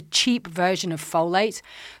folate. It's the cheap version of folate.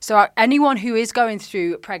 So anyone who is going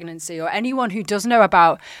through pregnancy, or anyone who does know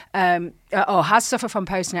about or has suffered from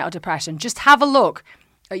postnatal depression, just have a look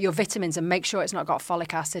at your vitamins and make sure it's not got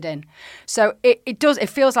folic acid in. So it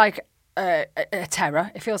feels like a terror.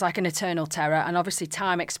 It feels like an eternal terror. And obviously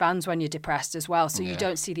time expands when you're depressed as well, so you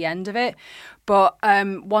don't see the end of it. But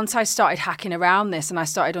once I started hacking around this and I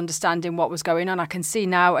started understanding what was going on, I can see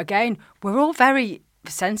now, again, we're all very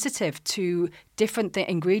sensitive to different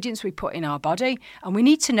ingredients we put in our body. And we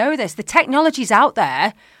need to know this. The technology's out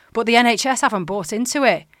there, but the NHS haven't bought into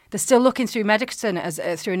it. They're still looking through medicine as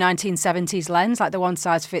through a 1970s lens, like the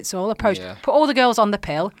one-size-fits-all approach. Yeah. Put all the girls on the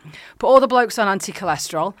pill, put all the blokes on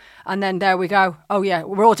anti-cholesterol, and then there we go. Oh, yeah,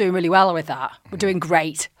 we're all doing really well with that. We're doing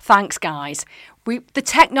great. Thanks, guys. The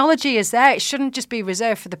technology is there. It shouldn't just be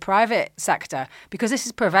reserved for the private sector, because this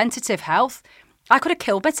is preventative health. I could have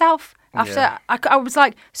killed myself after. I was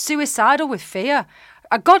like suicidal with fear.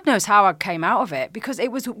 God knows how I came out of it, because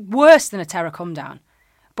it was worse than a terror come down.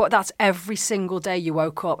 But that's every single day you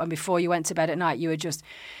woke up, and before you went to bed at night, you were just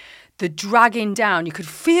the dragging down. You could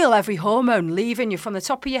feel every hormone leaving you from the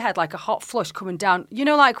top of your head, like a hot flush coming down. You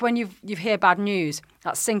know, like when you hear bad news,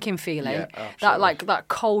 that sinking feeling, that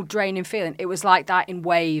cold draining feeling. It was like that in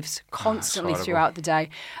waves constantly throughout the day.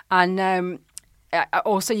 And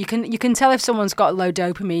also, you can tell if someone's got low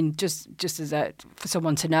dopamine, just as for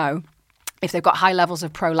someone to know. if they've got high levels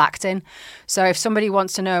of prolactin. So if somebody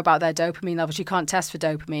wants to know about their dopamine levels, you can't test for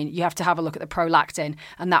dopamine. You have to have a look at the prolactin,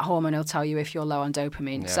 and that hormone will tell you if you're low on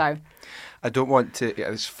dopamine. Yeah. So I don't want to,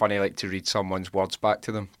 it's funny like to read someone's words back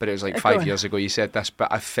to them, but it was like 5 years ago you said this,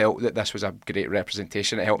 but I felt that this was a great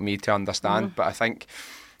representation. It helped me to understand. But I think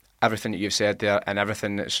everything that you've said there and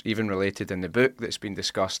everything that's even related in the book that's been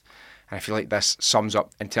discussed, and I feel like this sums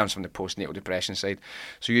up in terms from the postnatal depression side.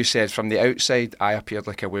 So you said, from the outside, I appeared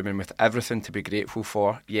like a woman with everything to be grateful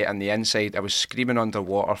for, yet on the inside, I was screaming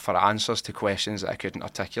underwater for answers to questions that I couldn't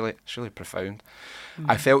articulate. It's really profound.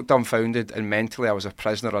 I felt dumbfounded, and mentally I was a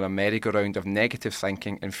prisoner on a merry-go-round of negative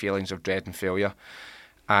thinking and feelings of dread and failure.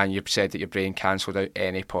 And you said that your brain cancelled out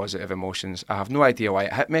any positive emotions. I have no idea why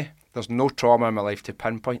it hit me. There's no trauma in my life to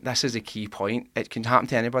pinpoint. This is a key point. It can happen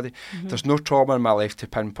to anybody. There's no trauma in my life to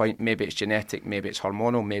pinpoint. Maybe it's genetic, maybe it's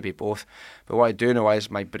hormonal, maybe both. But what I do know is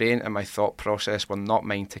my brain and my thought process were not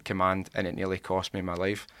mine to command, and it nearly cost me my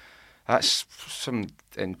life. That's some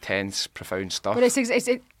intense, profound stuff. But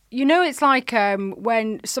it's like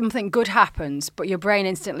when something good happens, but your brain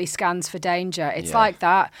instantly scans for danger. It's like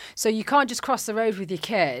that. So you can't just cross the road with your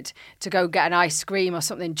kid to go get an ice cream or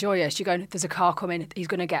something joyous. You're going, there's a car coming, he's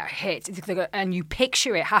going to get hit. And you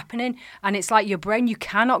picture it happening. And it's like your brain, you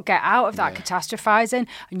cannot get out of that catastrophizing.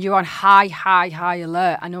 And you're on high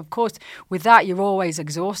alert. And of course, with that, you're always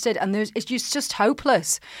exhausted. And it's just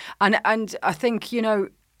hopeless. And I think,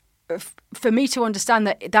 for me to understand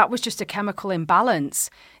that was just a chemical imbalance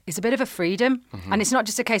is a bit of a freedom. And it's not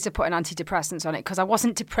just a case of putting antidepressants on it, because I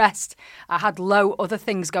wasn't depressed. I had low other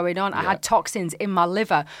things going on. I had toxins in my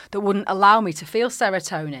liver that wouldn't allow me to feel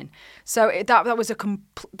serotonin. So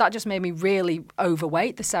that just made me really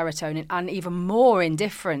overweight the serotonin and even more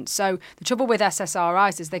indifferent. So the trouble with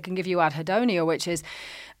SSRIs is they can give you anhedonia, which is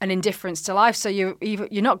an indifference to life. So you're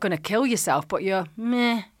not going to kill yourself, but you're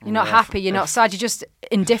meh. You're not happy. You're not sad. You're just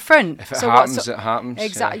indifferent. If it happens, it happens.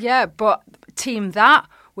 Exactly. Yeah. But team that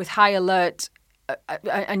with high alert,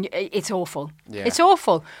 and it's awful. Yeah. It's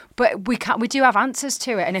awful. But we do have answers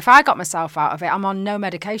to it. And if I got myself out of it, I'm on no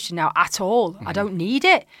medication now at all. I don't need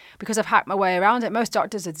it because I've hacked my way around it. Most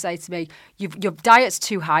doctors would say to me, your diet's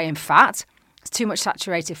too high in fat. It's too much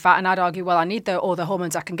saturated fat. And I'd argue, well, I need all the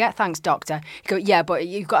hormones I can get, thanks, doctor. You go, yeah, but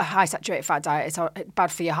you've got a high saturated fat diet. It's bad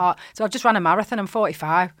for your heart. So I've just run a marathon. I'm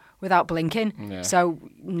 45 without blinking. Yeah. So,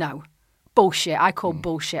 no. Bullshit. I call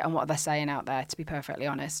bullshit on what they're saying out there, to be perfectly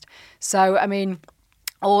honest. So, I mean,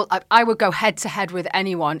 I would go head to head with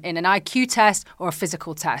anyone in an IQ test or a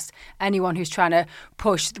physical test. Anyone who's trying to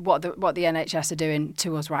push what the NHS are doing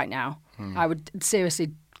to us right now. I would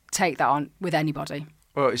seriously take that on with anybody.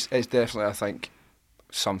 Well, it's definitely, I think,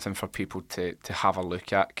 something for people to have a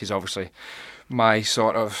look at, because obviously my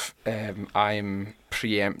sort of, I'm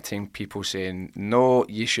preempting people saying, no,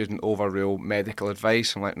 you shouldn't overrule medical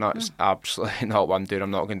advice. I'm like, no, it's absolutely not what I'm doing.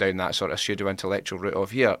 I'm not going down that sort of pseudo-intellectual route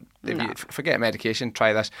of, here, if you forget medication,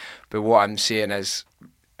 try this. But what I'm saying is,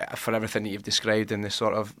 for everything that you've described in the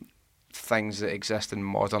sort of things that exist in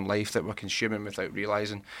modern life that we're consuming without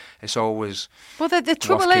realising, it's always the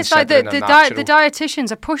trouble is, like the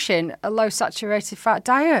dietitians are pushing a low saturated fat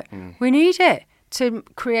diet. We need it to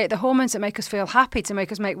create the hormones that make us feel happy, to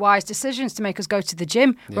make us make wise decisions, to make us go to the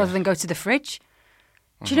gym rather than go to the fridge.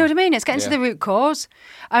 Do you know what I mean? It's getting to the root cause.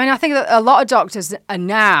 I mean, I think that a lot of doctors are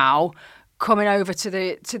now coming over to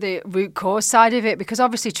the root cause side of it, because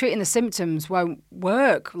obviously treating the symptoms won't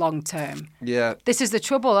work long term. Yeah, this is the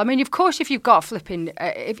trouble. I mean, of course, if you've got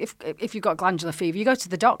if you've got glandular fever, you go to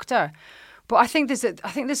the doctor. But I think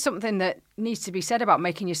there's something that needs to be said about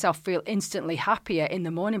making yourself feel instantly happier in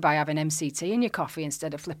the morning by having MCT in your coffee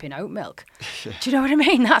instead of flipping oat milk. Do you know what I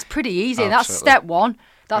mean? That's pretty easy. Absolutely. That's step one.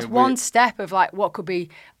 That's one step of like what could be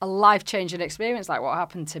a life-changing experience, like what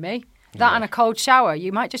happened to me. That and a cold shower,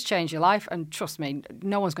 you might just change your life. And trust me,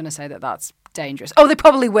 no one's going to say that that's dangerous. Oh, they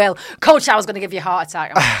probably will. Cold shower's going to give you a heart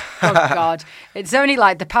attack. Oh, God. It's only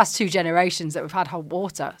like the past 2 generations that we've had hot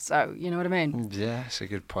water. So, you know what I mean? Yeah, that's a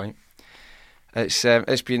good point.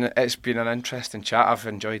 It's been an interesting chat. I've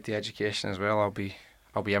enjoyed the education as well. I'll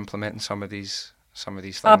be implementing some of these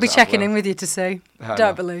things. I'll be checking in with you to see.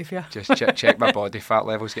 Don't believe you. Just check my body fat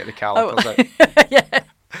levels, get the calipers out. Yeah.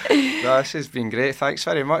 No, this has been great. Thanks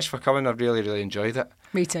very much for coming. I've really, really enjoyed it.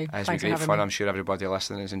 Me too. It's been great fun. I'm sure everybody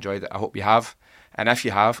listening has enjoyed it. I hope you have. And if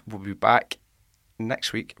you have, we'll be back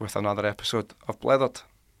next week with another episode of Blethered.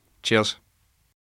 Cheers.